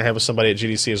discussion I had with somebody at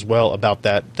GDC as well about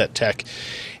that tech.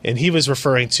 And he was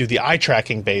referring to the eye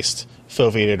tracking based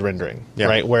foveated rendering,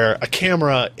 right? Where a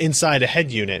camera inside a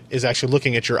head unit is actually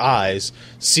looking at your eyes,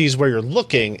 sees where you're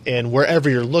looking, and wherever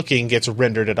you're looking gets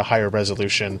rendered at a higher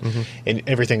resolution, and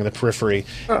everything in the periphery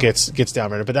gets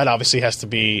down rendered. But that obviously has to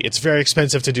be, it's very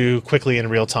expensive to do quickly in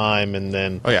real time, and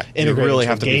then you integrate really into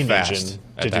have a to be game fast engine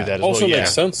at to do that. that as Also well.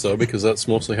 makes sense though, because that's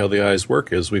mostly how the eyes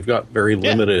work. Is we've got very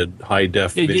limited high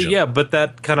def vision. Yeah, but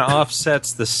that kind of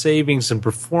offsets the savings and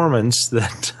performance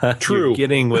that True. you're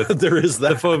getting with There is that.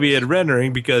 the foveated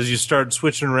rendering, because you start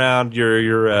switching around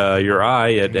your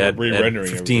eye at re-rendering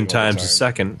 15 everything all the times a time.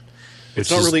 second.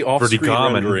 It's not really off-screen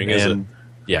rendering, is it?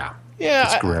 Yeah. Yeah,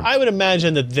 It's grim. I would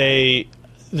imagine that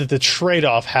the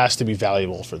trade-off has to be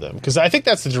valuable for them, because I think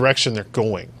that's the direction they're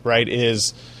going, right,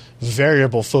 is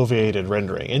variable foveated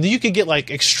rendering. And you could get like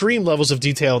extreme levels of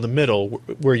detail in the middle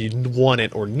where you want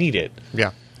it or need it.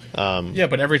 Yeah. Yeah,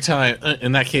 but every time,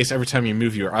 in that case, every time you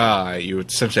move your eye, you would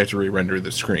essentially have to re-render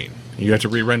the screen. You have to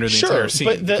re-render the Sure, entire scene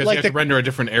but because you have to render a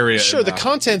different area. Sure, in the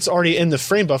content's already in the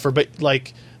frame buffer, but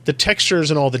like the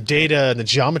textures and all the data and the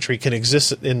geometry can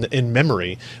exist in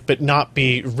memory, but not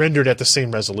be rendered at the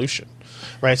same resolution,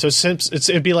 right? So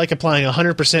it'd be like applying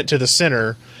 100% to the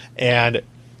center and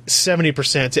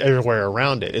 70% to everywhere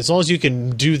around it. As long as you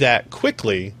can do that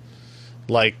quickly,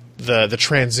 like the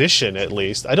transition, at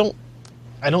least, I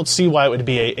don't see why it would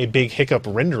be a big hiccup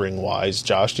rendering wise.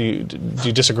 Josh, do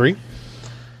you disagree?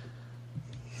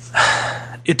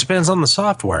 It depends on the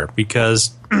software,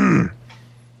 because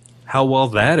how well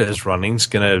that is running is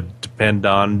going to depend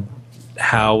on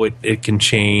how it can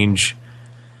change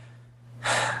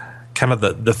kind of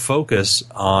the focus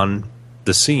on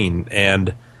the scene,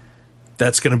 and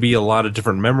that's going to be a lot of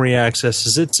different memory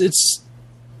accesses. It's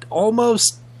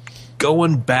almost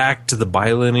going back to the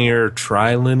bilinear,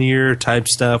 trilinear type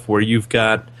stuff where you've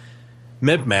got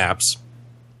bitmaps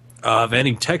of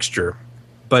any texture,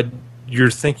 but you're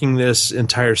thinking this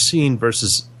entire scene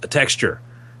versus a texture.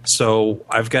 So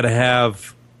I've got to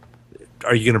have,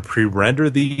 are you going to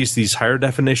pre-render these higher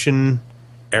definition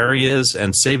areas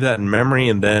and save that in memory?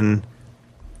 And then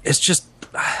it's just,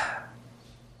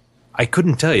 I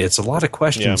couldn't tell you. It's a lot of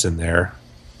questions in there.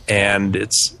 And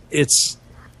it's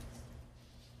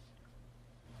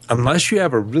unless you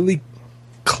have a really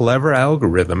clever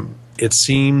algorithm, it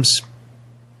seems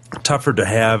tougher to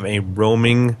have a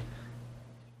roaming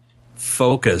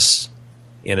focus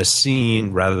in a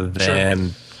scene rather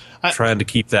than trying to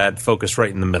keep that focus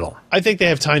right in the middle. I think they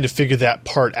have time to figure that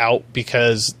part out,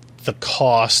 because the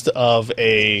cost of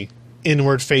a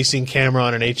inward-facing camera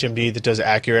on an HMD that does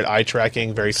accurate eye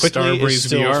tracking very quickly Starbreeze is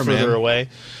still VR, further man. away.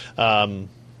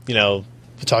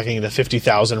 We're talking in the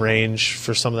 50,000 range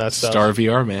for some of that stuff. Star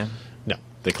VR, man. No.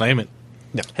 They claim it.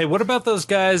 Hey, what about those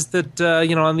guys that,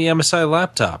 on the MSI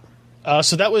laptop?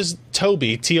 So that was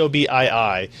Tobii,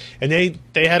 Tobii, and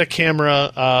they had a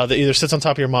camera that either sits on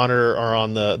top of your monitor or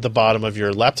on the bottom of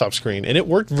your laptop screen, and it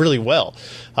worked really well.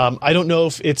 I don't know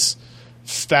if it's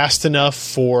fast enough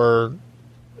for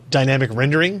dynamic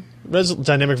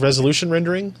resolution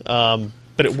rendering,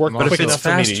 but it worked But quick if it's enough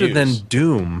for me to faster use. than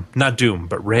Doom, not Doom,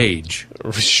 but Rage,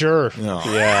 Sure, No.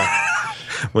 yeah.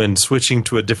 when switching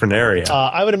to a different area.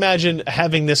 I would imagine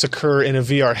having this occur in a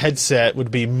VR headset would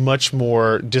be much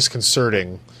more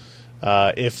disconcerting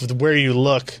if where you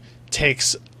look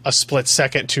takes a split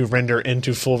second to render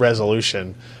into full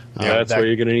resolution. That's where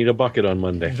you're going to need a bucket on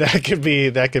Monday. That could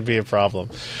be a problem.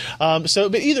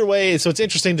 But either way, so it's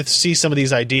interesting to see some of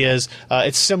these ideas.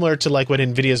 It's similar to like what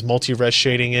NVIDIA's multi-res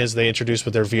shading is. They introduced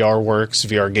with their VRWorks,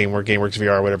 GameWorks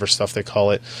VR, whatever stuff they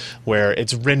call it, where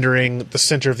it's rendering the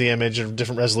center of the image at a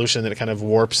different resolution, then it kind of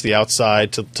warps the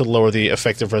outside to lower the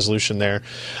effective resolution there.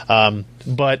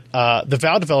 But the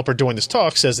Valve developer doing this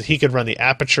talk says that he could run the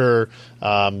Aperture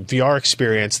VR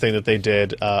experience thing that they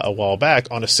did a while back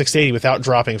on a 680 without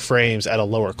dropping frames at a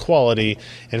lower quality,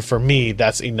 and for me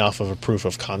that's enough of a proof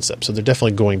of concept. So they're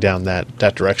definitely going down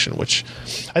that direction, which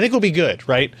I think will be good,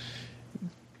 right?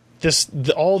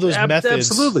 all those methods.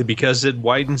 Absolutely, because it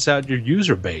widens out your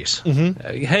user base.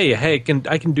 Hey, I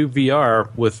can do VR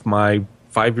with my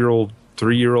 5-year-old,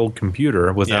 3-year-old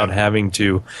computer without having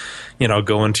to,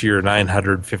 go into your $900,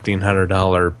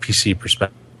 $1,500 PC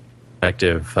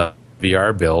perspective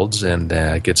VR builds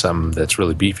and get something that's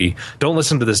really beefy. Don't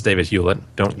listen to this, David Hewlett.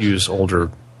 Don't use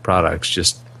older products.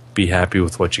 Just be happy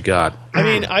with what you got. I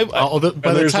mean,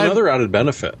 there's another added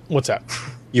benefit. What's that?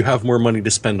 You have more money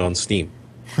to spend on Steam.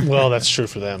 Well, that's true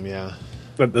for them, yeah.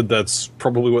 But that's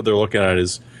probably what they're looking at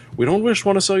is, we don't just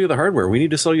want to sell you the hardware. We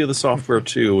need to sell you the software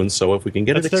too. And so if we can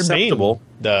get it acceptable...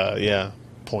 Their main,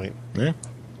 point. Yeah. What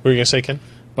were you going to say, Ken?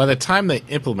 By the time they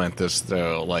implement this,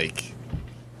 though,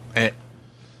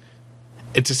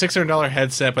 it's a $600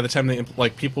 headset. By the time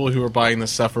people who are buying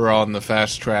this stuff are on the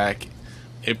fast track,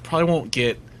 it probably won't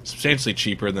get substantially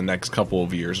cheaper in the next couple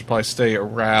of years. It'll probably stay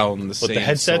around the same. The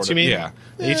headsets, you mean? Yeah,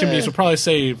 the HMDs will probably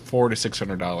say $400 to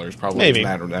 $600, probably maybe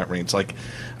in that range. I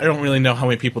don't really know how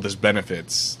many people this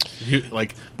benefits.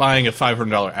 Buying a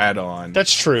 $500 add-on.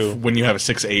 That's true. When you have a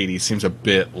 680, seems a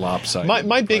bit lopsided.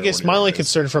 My only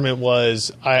concern from it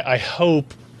was I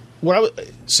hope.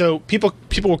 So people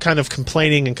were kind of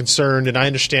complaining and concerned, and I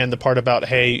understand the part about,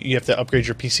 hey, you have to upgrade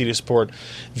your PC to support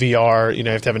VR. You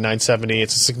have to have a 970.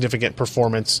 It's a significant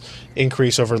performance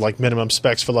increase over minimum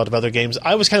specs for a lot of other games.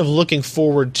 I was kind of looking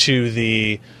forward to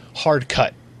the hard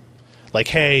cut.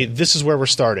 Hey, this is where we're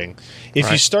starting.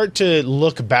 If you start to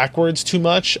look backwards too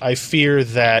much, I fear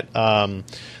that,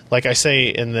 like I say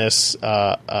in this.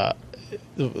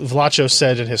 Vlacho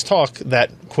said in his talk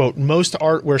that, quote, most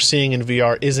art we're seeing in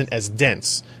VR isn't as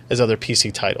dense as other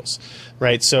PC titles,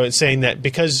 right? So it's saying that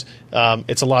because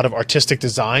it's a lot of artistic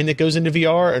design that goes into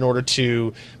VR in order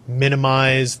to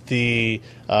minimize the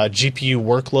GPU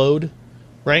workload,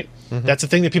 right? Mm-hmm. That's a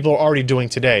thing that people are already doing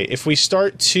today. If we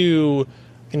start to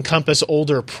encompass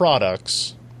older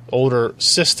products, older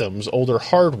systems, older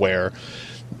hardware,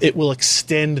 it will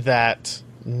extend that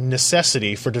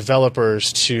necessity for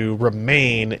developers to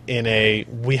remain in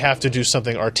we have to do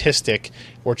something artistic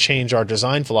or change our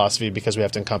design philosophy because we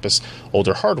have to encompass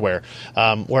older hardware.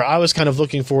 Where I was kind of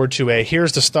looking forward to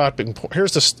here's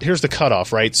the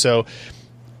cutoff, right? So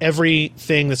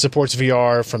everything that supports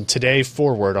VR from today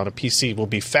forward on a PC will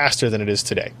be faster than it is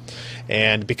today,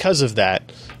 and because of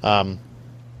that,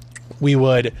 we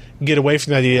would get away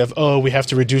from the idea of we have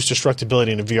to reduce destructibility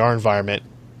in a VR environment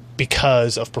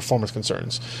because of performance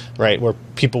concerns, right? Where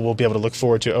people will be able to look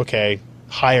forward to,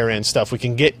 higher end stuff. We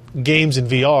can get games in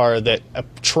VR that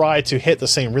try to hit the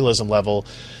same realism level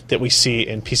that we see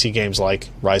in PC games like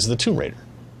Rise of the Tomb Raider,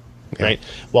 right?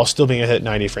 While still being hit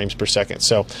 90 frames per second.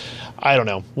 So, I don't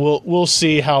know. We'll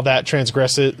see how that we'll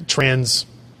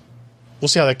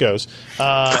see how that goes.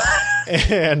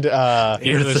 And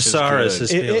your thesaurus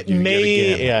has failed you yet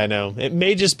again. Yeah, I know. It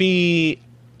may just be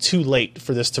too late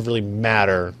for this to really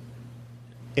matter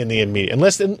in the immediate,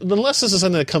 unless this is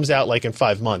something that comes out in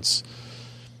 5 months.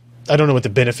 I don't know what the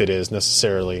benefit is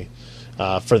necessarily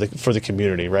for the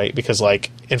community, right? Because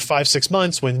in 5-6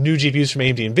 months, when new GPUs from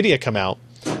AMD and NVIDIA come out,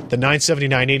 the 970,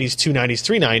 980s,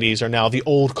 290s, 390s are now the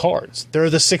old cards. They're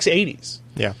the 680s.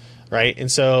 Yeah. Right? And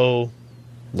so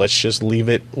let's just leave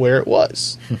it where it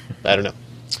was. I don't know.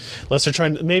 Unless they're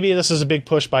trying. Maybe this is a big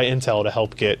push by Intel to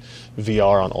help get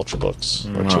VR on Ultrabooks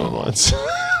or 2-in-1s.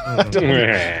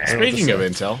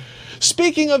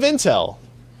 Speaking of Intel,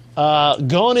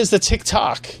 gone is the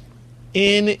TikTok.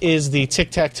 In is the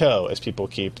tic-tac-toe, as people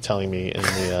keep telling me in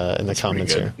the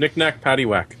comments here. Knick-knack,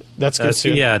 paddywhack. That's good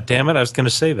too. Yeah, damn it, I was going to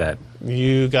say that.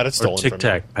 You got it stolen. Or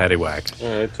tic-tac,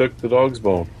 paddywhack. I took the dog's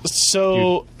bone.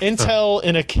 So Intel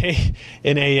in a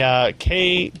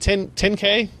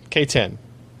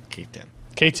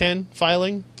K10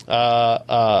 filing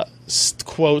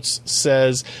quotes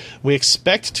says, we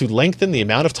expect to lengthen the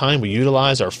amount of time we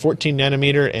utilize our 14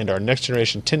 nanometer and our next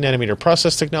generation 10 nanometer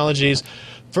process technologies,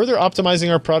 further optimizing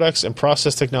our products and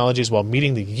process technologies while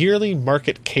meeting the yearly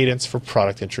market cadence for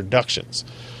product introductions.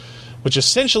 Which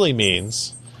essentially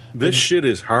means this shit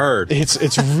is hard.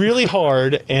 It's really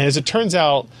hard, and as it turns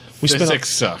out, we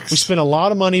spent a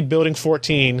lot of money building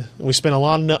 14. We spent a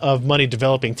lot of money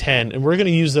developing 10, and we're going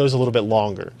to use those a little bit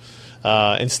longer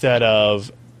instead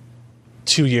of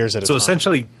 2 years at a time. So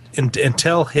essentially,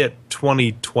 Intel hit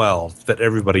 2012 that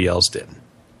everybody else did.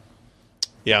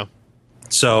 Yeah.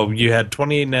 So you had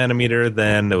 28 nanometer,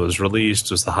 then it was released,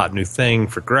 it was the hot new thing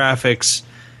for graphics.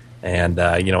 And,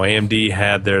 AMD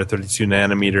had their 32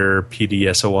 nanometer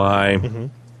PDSOI. Mm-hmm.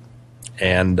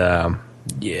 And,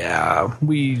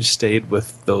 we stayed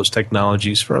with those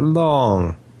technologies for a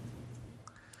long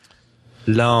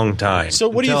long time. So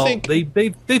what do you until think-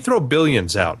 They throw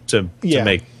billions out to Yeah.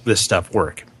 make this stuff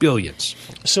work. Billions.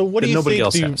 So what that do you nobody think?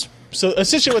 else has. So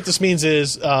essentially, what this means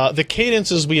is the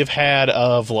cadences we have had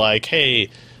of like, hey,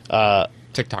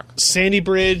 TikTok. Sandy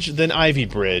Bridge, then Ivy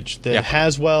Bridge, then Yeah.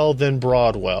 Haswell, then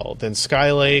Broadwell, then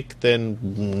Sky Lake, then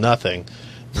nothing.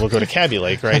 We'll go to Cabby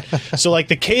Lake, right? So, like,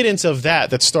 the cadence of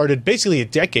that started basically a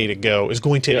decade ago is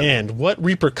going to end. What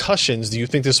repercussions do you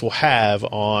think this will have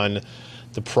on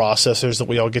the processors that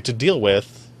we all get to deal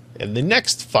with in the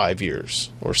next 5 years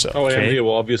or so? Oh, Okay. AMD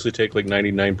will obviously take like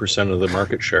 99% of the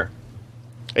market share.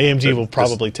 AMD will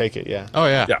probably take it, yeah. Oh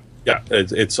yeah. Yeah,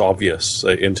 it's obvious.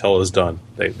 Intel is done.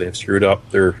 They've screwed up.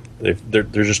 They're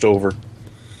just over.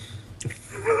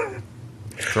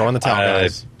 Throw in the towel,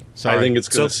 guys. Sorry. I think it's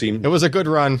going to seem. It was a good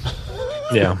run.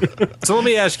 Yeah. So let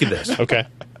me ask you this. Okay.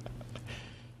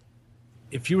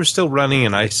 If you were still running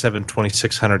an i7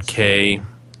 2600K,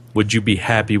 would you be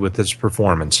happy with its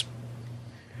performance?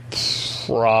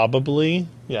 Probably,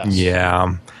 yes.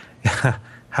 Yeah.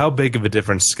 How big of a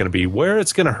difference it's going to be? Where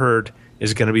it's going to hurt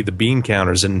is going to be the bean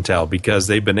counters in Intel, because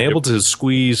they've been able to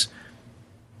squeeze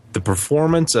the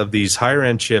performance of these higher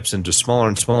end chips into smaller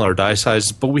and smaller die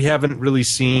sizes, but we haven't really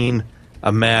seen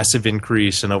a massive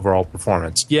increase in overall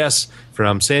performance. Yes,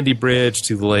 from Sandy Bridge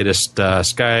to the latest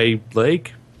Sky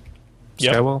Lake,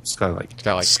 Yep. Skywell, Sky Lake,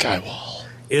 Got like Skywall.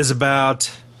 is about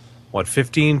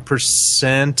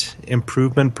 15%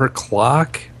 improvement per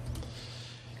clock.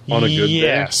 On a good day.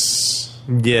 Yes.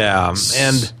 Yeah,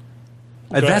 and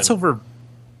Go that's ahead. over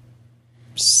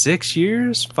 6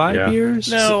 years, 5 Yeah. years.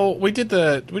 No, we did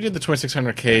the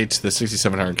 2600K to the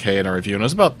 6700K in our review, and it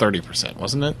was about 30%,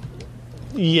 wasn't it?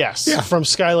 Yes. Yeah. From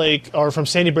Skylake or from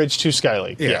Sandy Bridge to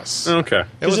Skylake. Yeah. Yes. Okay.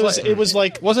 It was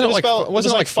like Wasn't it like about,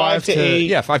 wasn't it like 5 to 8?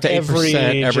 yeah, 5 to 8%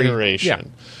 every every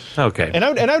generation. Okay. And I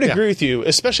would Yeah. agree with you,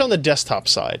 especially on the desktop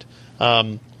side.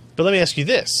 But let me ask you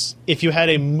this: if you had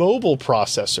a mobile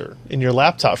processor in your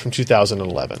laptop from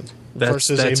 2011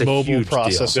 versus that's a a mobile huge deal.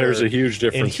 processor, There's a huge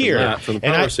difference in here, from that, from the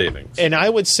And power I- savings. And I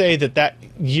would say that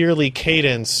yearly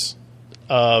cadence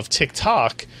of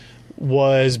TikTok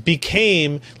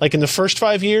became like in the first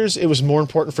 5 years it was more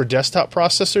important for desktop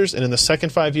processors, and in the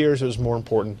second 5 years it was more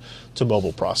important to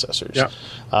mobile processors.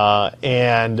 Yeah.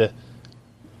 And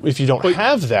if you don't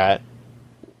have that,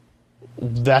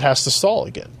 that has to stall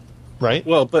again, right?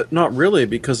 Well, but not really,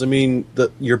 because I mean,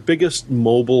 your biggest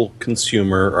mobile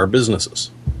consumer are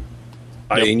businesses.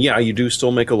 I mean, yeah, you do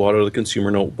still make a lot of the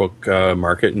consumer notebook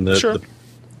market, and Sure.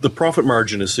 the profit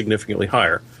margin is significantly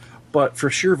higher. But for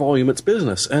sheer volume, it's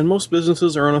business, and most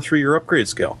businesses are on a 3-year upgrade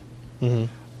scale.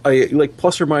 Like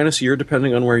plus or minus a year,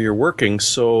 depending on where you're working.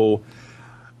 So,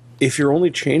 if you're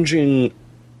only changing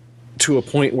to a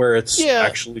point where it's Yeah.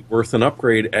 actually worth an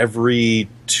upgrade every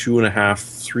 2.5,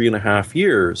 3.5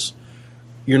 years,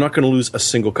 you're not going to lose a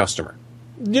single customer.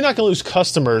 You're not going to lose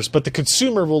customers, but the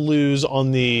consumer will lose on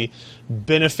the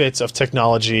benefits of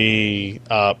technology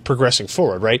progressing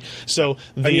forward, right? So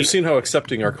And you've seen how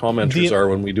accepting our commenters the- are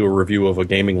when we do a review of a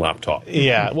gaming laptop.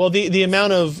 yeah, well, the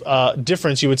amount of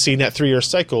difference you would see in that 3-year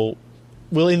cycle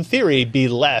will, in theory, be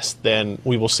less than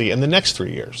we will see in the next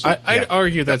 3 years. I'd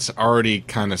argue that's already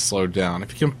kind of slowed down.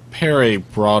 If you compare a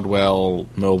Broadwell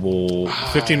mobile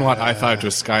 15-watt i5 to a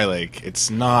Skylake, it's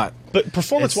not. But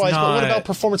performance-wise, It's but what not- about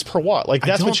performance per watt? Like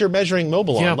that's what don't- you're measuring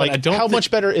mobile Yeah, on. but Like I don't how think-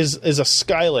 much better is a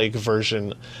Skylake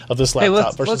version of this Hey,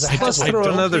 laptop let's versus a throw Haswell?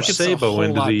 don't another think it's a Sabo whole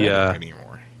into lot the better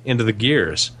anymore. into the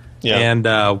gears. Yeah.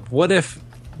 And what if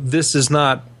this is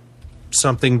not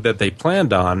something that they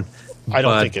planned on? I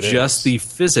don't but think it just is. the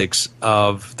physics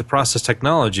of the process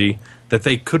technology that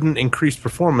they couldn't increase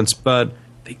performance, but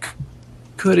they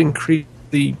could increase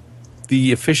the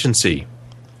efficiency.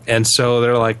 And so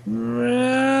they're like,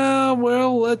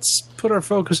 well, let's put our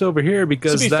focus over here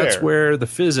because be that's fair. where the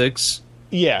physics.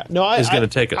 Yeah, no, is gonna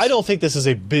take us. I don't think this is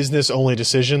a business-only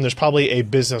decision. There's probably a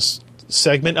business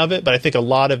segment of it, but I think a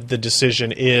lot of the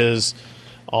decision is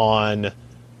on,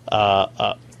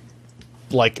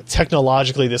 like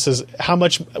technologically, this is how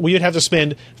much we would have to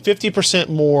spend 50%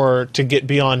 more to get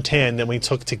beyond 10 than we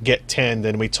took to get 10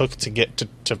 than we took to get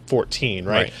to 14,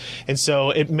 right? Right. And so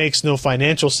it makes no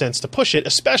financial sense to push it,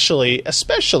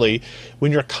 especially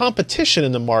when your competition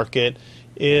in the market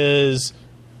is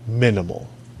minimal,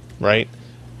 right?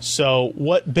 So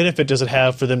what benefit does it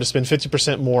have for them to spend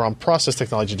 50% more on process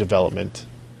technology development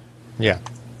Yeah.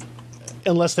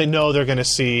 unless they know they're going to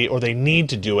see or they need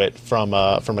to do it from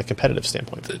a competitive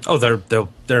standpoint? Oh,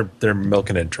 they're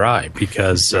milking it dry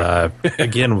because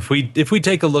again, if we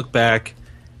take a look back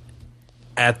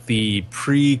at the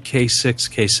pre K6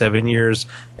 K7 years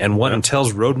and what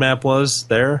Intel's roadmap was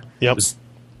there, Yep. it was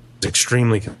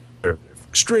extremely conservative.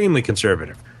 extremely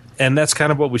conservative. And that's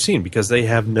kind of what we've seen because they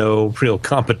have no real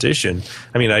competition.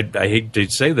 I mean, I hate to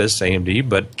say this, AMD,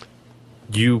 but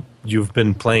you've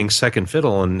been playing second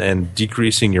fiddle and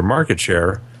decreasing your market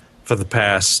share for the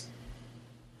past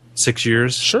 6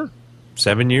 years, Sure.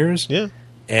 7 years, Yeah.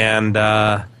 and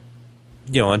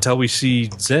until we see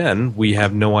Zen, we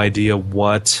have no idea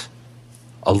what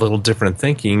a little different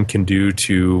thinking can do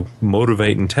to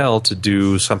motivate Intel to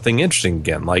do something interesting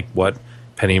again, like what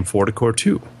Pentium 4 to Core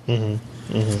 2.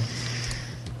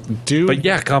 But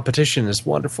yeah, competition is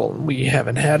wonderful, and we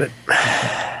haven't had it.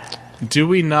 Do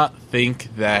we not think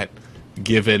that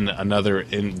given another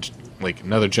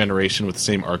generation with the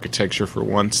same architecture for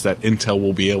once, that Intel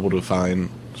will be able to find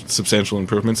substantial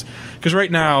improvements? Because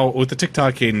right now, with the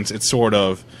tick-tock cadence, it's sort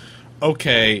of,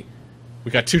 okay,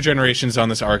 we got 2 generations on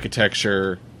this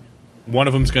architecture. One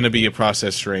of them's going to be a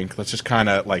process shrink. Let's just kind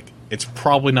of, it's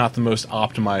probably not the most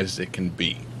optimized it can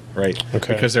be, right?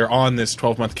 Okay. Because they're on this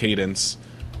 12-month cadence,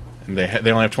 and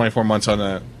they only have 24 months on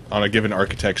a given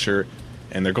architecture,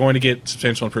 and they're going to get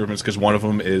substantial improvements because one of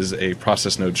them is a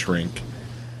process node shrink.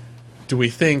 Do we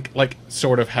think,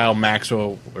 sort of how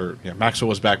Maxwell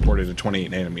was backported to 28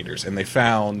 nanometers, and they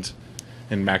found,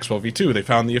 in Maxwell V2, they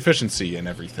found the efficiency and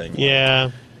everything.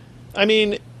 Yeah. I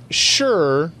mean,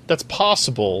 sure, that's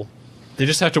possible. They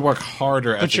just have to work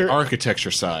harder at the you're-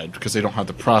 architecture side because they don't have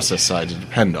the process side to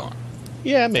depend on.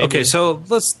 Yeah, maybe. Okay, so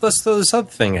let's throw this other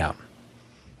thing out.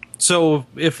 So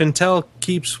if Intel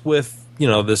keeps with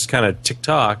this kind of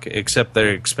tick-tock, except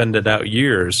they're expended out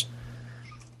years,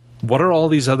 what are all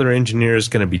these other engineers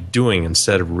going to be doing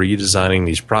instead of redesigning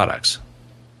these products?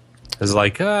 It's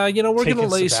like, we're going to Taking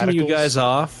lay some of you sabbaticals? guys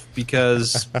off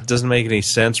because it doesn't make any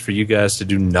sense for you guys to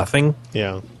do nothing.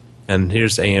 Yeah. And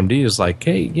here's AMD is like,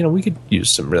 hey, we could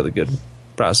use some really good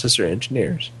processor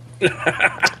engineers.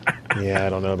 Yeah, I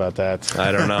don't know about that.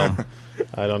 I don't know.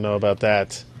 I don't know about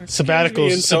that.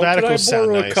 Sabbaticals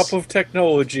sound nice. a cup of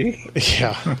technology?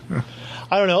 Yeah.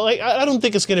 I don't know. I don't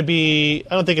think it's going to be.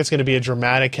 I don't think it's going to be a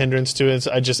dramatic hindrance to it.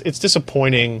 It's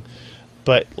disappointing,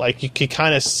 but you can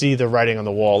kind of see the writing on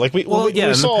the wall. We in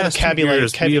the saw the past 2 Kaby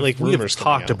years, Lake we have rumors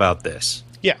coming talked out. about this.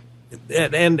 Yeah.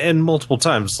 And multiple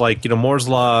times, Moore's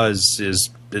law is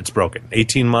it's broken.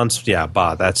 18 months,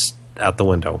 that's out the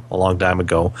window a long time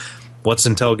ago. What's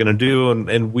Intel going to do?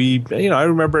 And we, I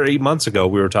remember 8 months ago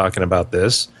we were talking about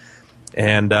this,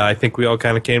 and I think we all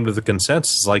kind of came to the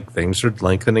consensus things are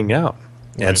lengthening out,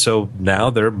 and so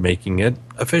now they're making it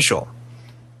official.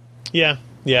 Yeah.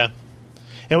 Yeah.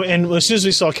 And as soon as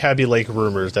we saw Kaby Lake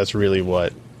rumors, that's really where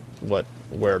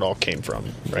it all came from,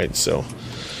 right? So.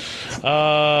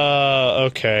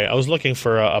 Okay. I was looking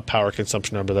for a power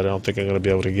consumption number that I don't think I'm going to be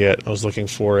able to get. I was looking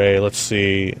for let's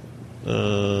see,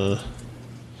 early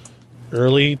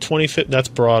 2015. That's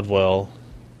Broadwell.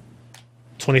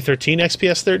 2013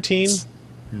 XPS 13?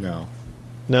 No.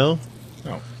 No?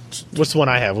 No. What's the one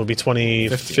I have? Would be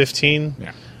 2015?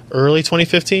 Yeah. Early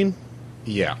 2015?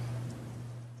 Yeah.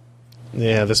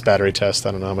 Yeah, this battery test,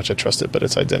 I don't know how much I trust it, but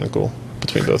it's identical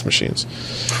between both machines.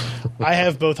 I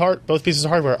have both pieces of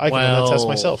hardware. I can run that test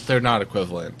myself. They're not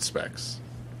equivalent specs.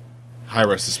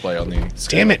 High-res display on the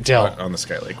Damn it, Dell. on the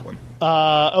Skylake one.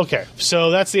 Okay,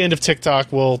 so that's the end of TikTok.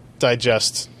 We'll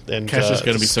digest. And Kesha's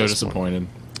going to be so discuss more. disappointed.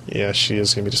 Yeah, she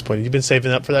is going to be disappointed. You've been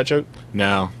saving up for that joke?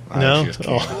 No. No? I just can't.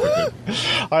 All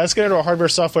right, let's get into our hardware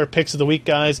software picks of the week,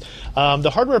 guys. The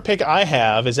hardware pick I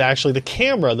have is actually the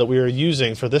camera that we are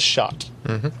using for this shot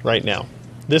right now.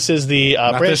 This is the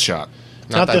Not brand- this shot.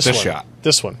 Not this this one. shot.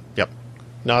 This one. Yep.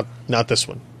 Not this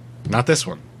one. Not this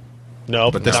one. No,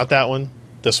 But this not one. that one.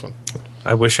 This one.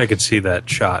 I wish I could see that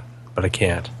shot, but I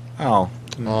can't. Oh.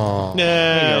 Nah,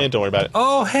 don't worry about it.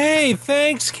 Oh, hey,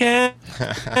 thanks, Ken.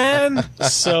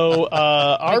 So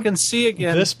I our can see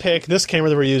again. this camera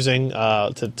that we're using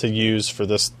to use for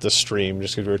this stream,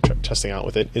 just because we were testing out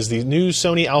with it, is the new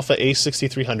Sony Alpha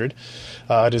A6300.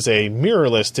 It is a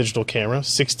mirrorless digital camera,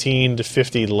 16 to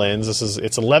 50 lens.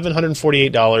 It's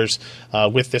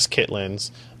 $1,148 with this kit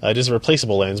lens. It is a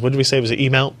replaceable lens. What did we say? Was it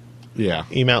E-mount? Yeah.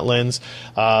 E-mount lens.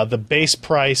 The base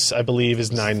price, I believe, is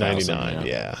 $999. $1,000,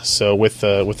 Yeah. So with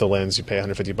the lens, you pay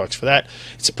 $150 for that.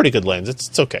 It's a pretty good lens.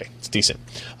 It's okay. It's decent.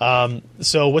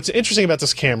 So what's interesting about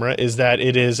this camera is that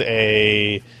it is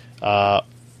a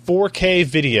 4K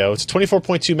video. It's a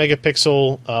 24.2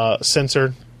 megapixel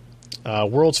sensor.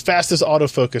 World's fastest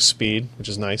autofocus speed, which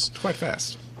is nice. It's quite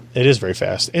fast. It is very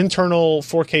fast. Internal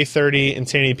 4K 30 and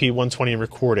 1080p 120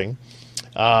 recording.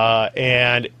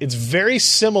 And it's very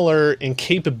similar in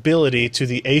capability to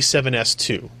the A7S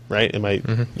II, right?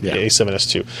 Yeah.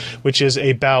 A7S II, which is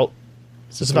about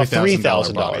 $3,000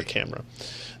 $3,000 body. camera,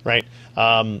 right?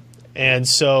 And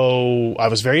so I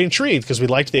was very intrigued because we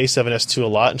liked the A7S II a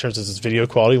lot in terms of its video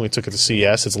quality when we took it to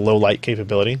CES. Its low light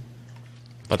capability.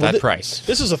 But that price.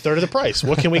 This is a third of the price.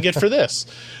 What can we get for this?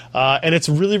 And it's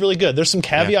really, really good. There's some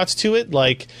caveats to it,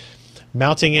 like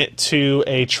mounting it to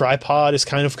a tripod is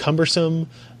kind of cumbersome.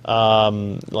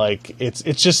 Like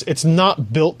it's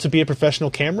not built to be a professional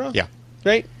camera. Yeah.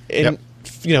 Right. And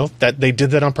that they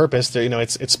did that on purpose.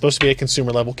 It's supposed to be a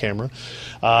consumer level camera.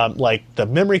 Like the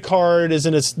memory card is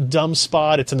in its dumb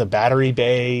spot. It's in the battery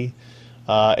bay.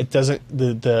 It doesn't.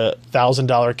 The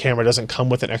 $1,000 camera doesn't come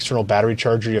with an external battery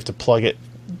charger. You have to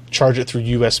charge it through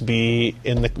USB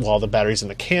while the battery's in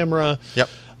the camera. Yep.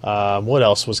 What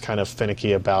else was kind of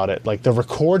finicky about it? Like the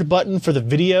record button for the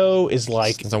video is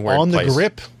like It's a weird on the place.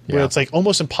 grip, where Yeah. it's like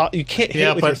almost impossible. You can't hit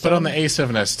it with your but on thumb. the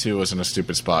A7S II was in a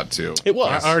stupid spot too. It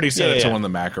was. I already set Yeah, it to yeah. one of the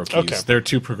macro keys. Okay. There are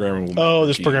 2 programmable. Oh,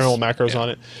 there's keys. programmable macros on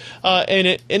it,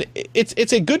 and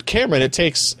it's a good camera and it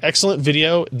takes excellent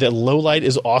video. The low light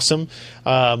is awesome.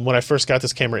 When I first got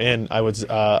this camera in, I was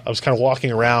kind of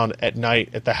walking around at night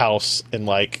at the house and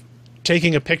like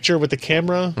taking a picture with the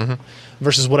camera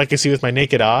versus what I could see with my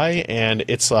naked eye, and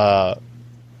it's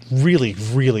really,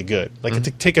 really good. Like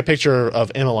to take a picture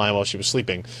of Emmeline while she was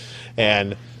sleeping,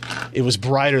 and it was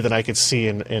brighter than I could see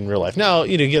in real life. Now,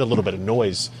 you get a little bit of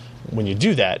noise when you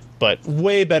do that, but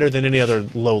way better than any other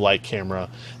low light camera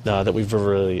that we've ever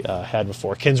really had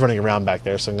before. Ken's running around back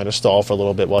there, so I'm going to stall for a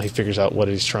little bit while he figures out what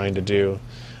he's trying to do.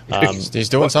 He's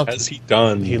doing What something. has he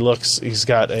done? He's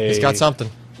got something.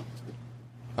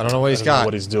 I don't know what he's I don't know got.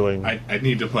 what he's doing. I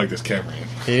need to plug this camera in.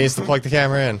 He needs to plug the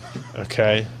camera in.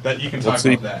 Okay. That you can talk What's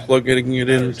he about that. plugging it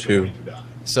into?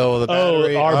 So the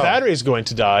battery. Our battery is going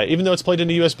to die, even though it's plugged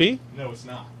into USB. No, it's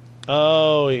not.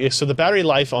 Oh, yeah, so the battery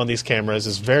life on these cameras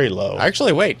is very low.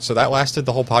 Actually, wait. So that lasted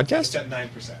the whole It's podcast? at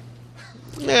 9%.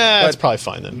 Yeah, that's probably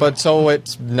fine then. But so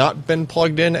it's not been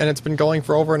plugged in and it's been going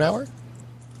for over an hour?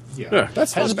 Yeah.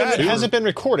 That's not has bad. it been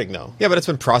recording though? Yeah, but it's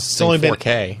been processing only been-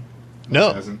 4K.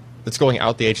 No, Hasn't. It's going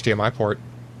out the HDMI port.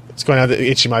 it's going out the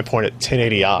HDMI port at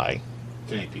 1080i,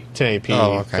 1080p. 1080p,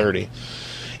 Oh, okay. 30.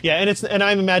 Yeah, and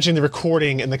I'm imagining the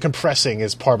recording and the compressing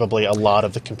is probably a lot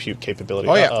of the compute capability.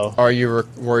 Oh yeah. Uh-oh. Are you?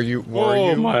 Were you?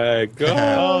 Oh my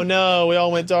god! Oh no, we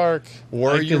all went dark.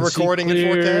 Were you recording in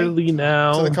 4K clearly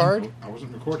now to the card? I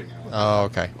wasn't recording, Alan. Oh,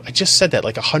 okay. I just said that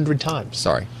like 100 times.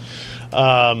 Sorry.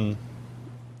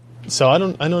 So I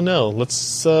don't know. Let's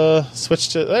switch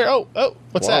to there. Oh,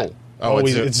 what's Whoa. that? Oh,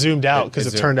 It zoomed out because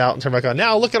it zoomed. turned out and turned back on.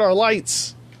 Now look at our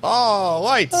lights. Oh,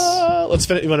 lights. Let's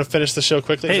finish. You want to finish the show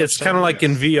quickly? Hey, it's kind of like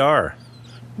in VR.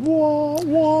 We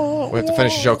have to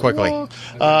finish the show quickly.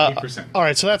 8%. All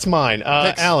right, so that's mine.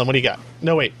 Alan, what do you got?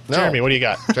 No, wait. No. Jeremy, what do you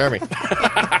got? Jeremy.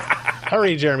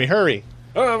 Hurry, Jeremy, hurry.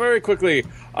 Oh, very quickly.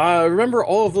 Remember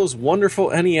all of those wonderful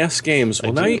NES games?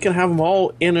 Well, now do. you can have them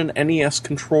all in an NES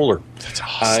controller. That's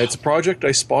awesome. It's a project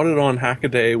I spotted on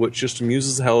Hackaday, which just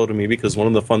amuses the hell out of me because one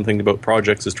of the fun things about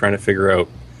projects is trying to figure out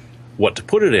what to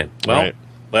put it in. Well, Right.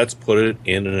 let's put it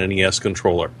in an NES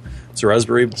controller. It's a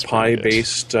Raspberry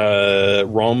Pi-based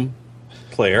ROM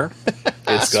player.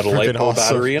 It's got a freaking LiPo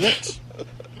awesome. battery in it,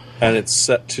 and it's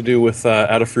set to do with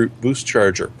Adafruit Boost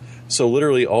Charger. So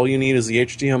literally, all you need is the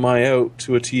HDMI out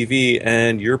to a TV,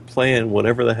 and you're playing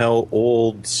whatever the hell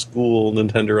old school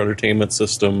Nintendo Entertainment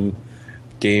System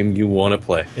game you want to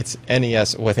play. It's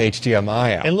NES with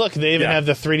HDMI out. And look, they even Yeah. have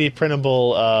the 3D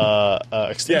printable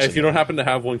extension. Yeah, if you don't happen to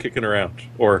have one kicking around,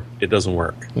 or it doesn't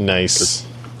work. Nice.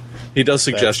 He does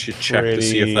suggest That's you check to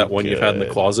see if that one you've had in the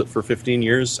pretty closet for 15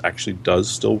 years actually does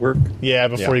still work. Yeah,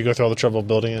 before Yeah. you go through all the trouble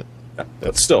building it.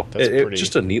 But still, that's it's pretty-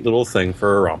 just a neat little thing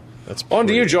for a ROM. That's On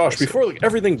to you, pretty Josh, impressive. before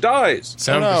everything dies.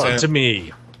 7%. to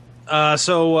me.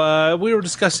 So we were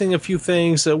discussing a few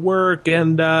things at work,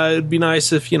 and it'd be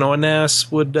nice if a NAS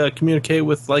would communicate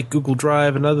with like Google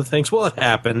Drive and other things. Well, it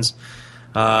happens.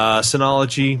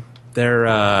 Synology, their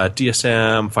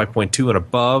DSM 5.2 and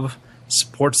above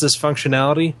supports this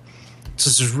functionality. This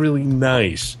is really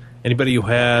nice. Anybody who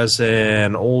has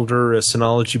an older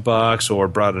Synology box or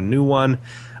brought a new one,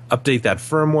 update that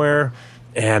firmware,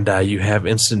 and you have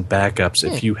instant backups.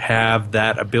 If you have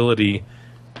that ability,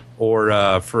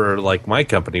 or for like my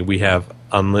company, we have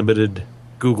unlimited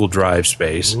Google Drive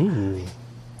space. Ooh.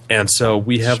 And so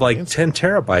we have like Fancy. 10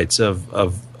 terabytes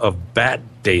of BAT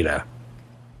data.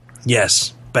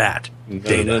 Yes, BAT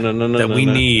data no, that we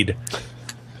no. need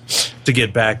to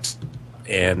get back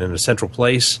and in a central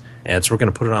place. And so we're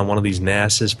going to put it on one of these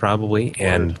NASs probably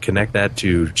and connect that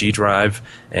to G Drive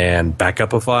and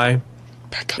Backupify.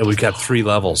 And we've got 3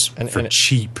 levels for and-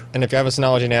 cheap. And if you have a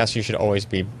Synology NAS, you should always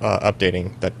be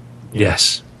updating that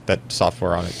Yes. that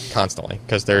software on it constantly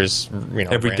because there's Every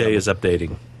day random- is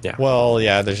updating. Yeah. Well,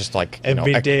 yeah, there's just like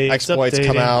Every day it's exploits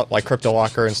come updating. out like crypto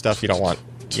locker and stuff. You don't want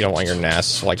your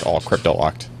NAS like all crypto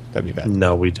locked. That'd be bad.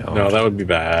 No, we don't. No, that would be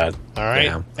bad. All right,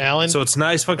 Yeah. Alan. So it's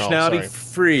nice functionality, sorry.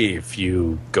 free if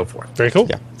you go for it. very cool.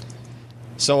 Yeah.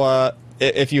 So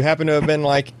if you happen to have been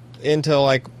like into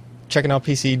like checking out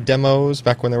PC demos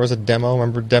back when there was a demo,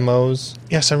 remember demos?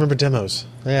 Yes, I remember demos.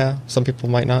 Yeah, some people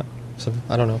might not. So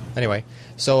I don't know. Anyway,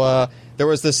 so there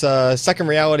was this Second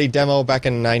Reality demo back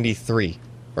in '93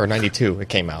 or '92. It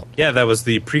came out. Yeah, that was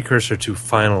the precursor to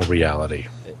Final Reality.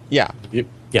 Yeah. Yep.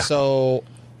 Yeah. So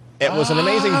it was an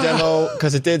amazing demo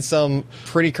because it did some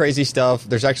pretty crazy stuff.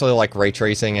 There's actually like ray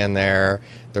tracing in there.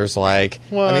 There's like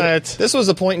What? this was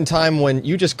a point in time when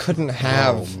you just couldn't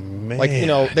have like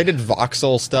they did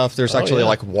voxel stuff. There's actually yeah.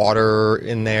 like water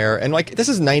in there, and like this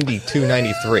is 92,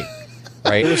 93,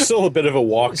 right? There's still a bit of a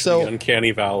walk So- to the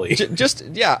uncanny valley. just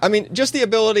the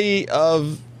ability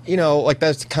of like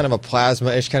that's kind of a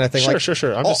plasma-ish kind of thing. Sure, like,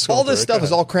 sure. I'm just all scrolling this through it. stuff Go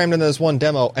is ahead. all crammed into this one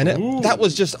demo, and that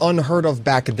was just unheard of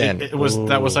back then. That was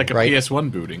like a Right.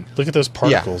 PS1 booting. Look at those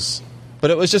particles. But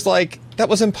it was just like that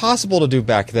was impossible to do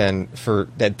back then for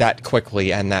that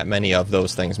quickly and that many of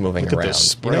those things moving Look at around.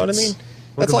 those You know what I sprites. mean?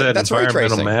 Look at that ray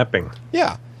environmental tracing. mapping.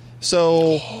 Yeah.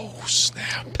 So Oh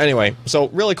snap! anyway, so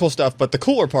really cool stuff. But the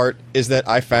cooler part is that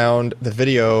I found the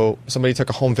video. Somebody took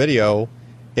a home video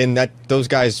in those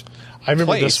guys. I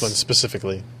remember place. this one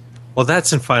specifically. Well,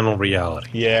 that's in Final Reality.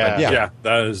 Yeah. Yeah. Yeah,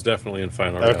 that is definitely in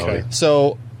Final Okay. Reality.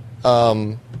 So,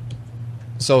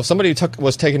 so somebody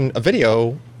was taking a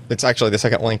video. It's actually the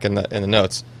second link in the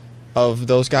notes of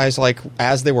those guys like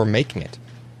as they were making it.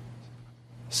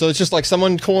 So it's just like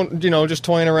someone just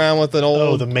toying around with an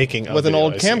old the making of with an video,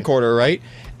 old I see. camcorder, right?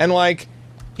 And like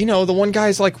the one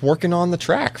guy's like working on the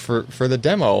track for the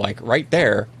demo, like right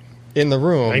there in the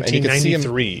room. And you can see him.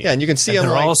 1993. Yeah, and you can see And him.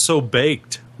 they're Like, all so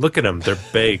baked. Look at them. They're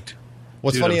baked.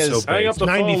 what's Dude, funny I'm is so Hang up the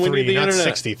phone. We 93, need the not internet.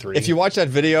 63. if you watch that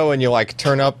video and you like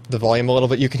turn up the volume a little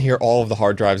bit, you can hear all of the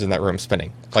hard drives in that room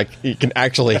spinning. Like you can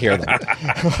actually hear them,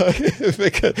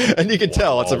 and you can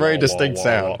tell it's a very distinct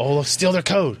sound. Oh, look, steal their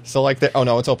code. So like, oh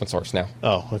no, it's open source now.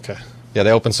 Oh, okay. Yeah,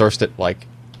 they open sourced it like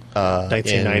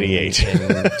 1998. in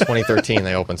 2013.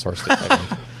 They open sourced it. I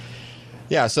think.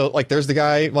 Yeah, so like, there's the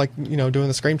guy like doing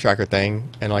the Scream Tracker thing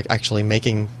and like actually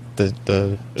making the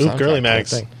soundtrack girly kind of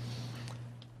mags. thing.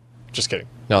 Just kidding.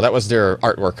 No, that was their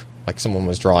artwork. Like someone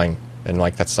was drawing, and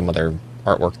like that's some of their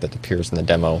artwork that appears in the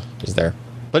demo is there.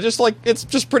 But just like it's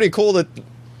just pretty cool that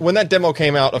when that demo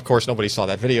came out, of course nobody saw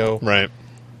that video, Right.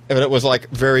 but it was like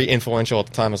very influential at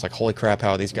the time. It was like, holy crap,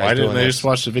 how are these guys Why doing didn't they this? just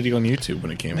watch the video on YouTube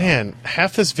when it came out? Man,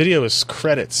 half this video is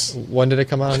credits. When did it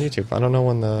come out on YouTube? I don't know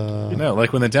when the. No,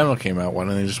 like when the demo came out, why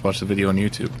didn't they just watch the video on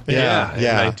YouTube? Yeah, in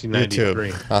yeah,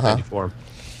 1993, YouTube. Uh-huh. 94.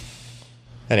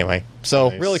 Anyway, so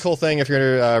Nice. really cool thing if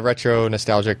you're retro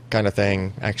nostalgic kind of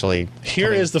thing. Actually,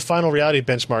 Here is the Final Reality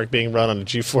benchmark being run on a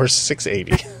GeForce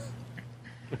 680.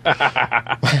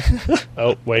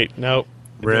 Oh, wait, no.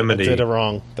 Remedy. I did it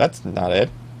wrong. That's not it.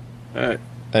 All right.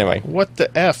 Anyway, What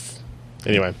the F?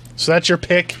 Anyway, so that's your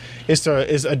pick. Is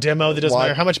a demo that doesn't Why-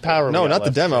 matter how much power. no, we got not the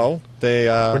left. demo. They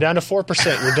We're down to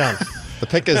 4%. You're done. the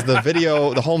pick is the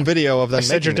video, the home video of them. I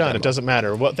said you're making the done. It demo. doesn't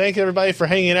matter. Well, thank you everybody for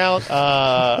hanging out. This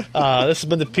has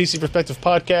been the PC Perspective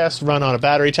Podcast, run on a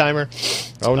battery timer.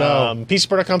 Oh no.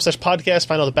 PCPro.com/podcast.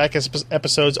 Find all the back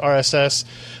episodes, RSS.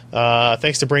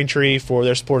 Thanks to Braintree for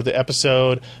their support of the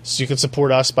episode. So you can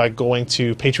support us by going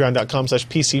to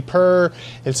patreon.com/PCPer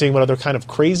and seeing what other kind of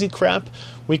crazy crap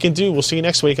we can do. We'll see you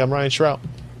next week. I'm Ryan Shrout.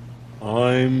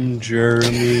 I'm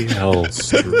Jeremy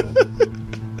Hellstrom.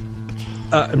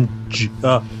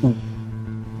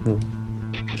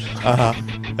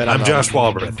 And I'm Josh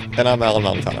Walbert. And I'm Alan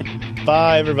Malentano.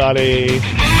 Bye, everybody.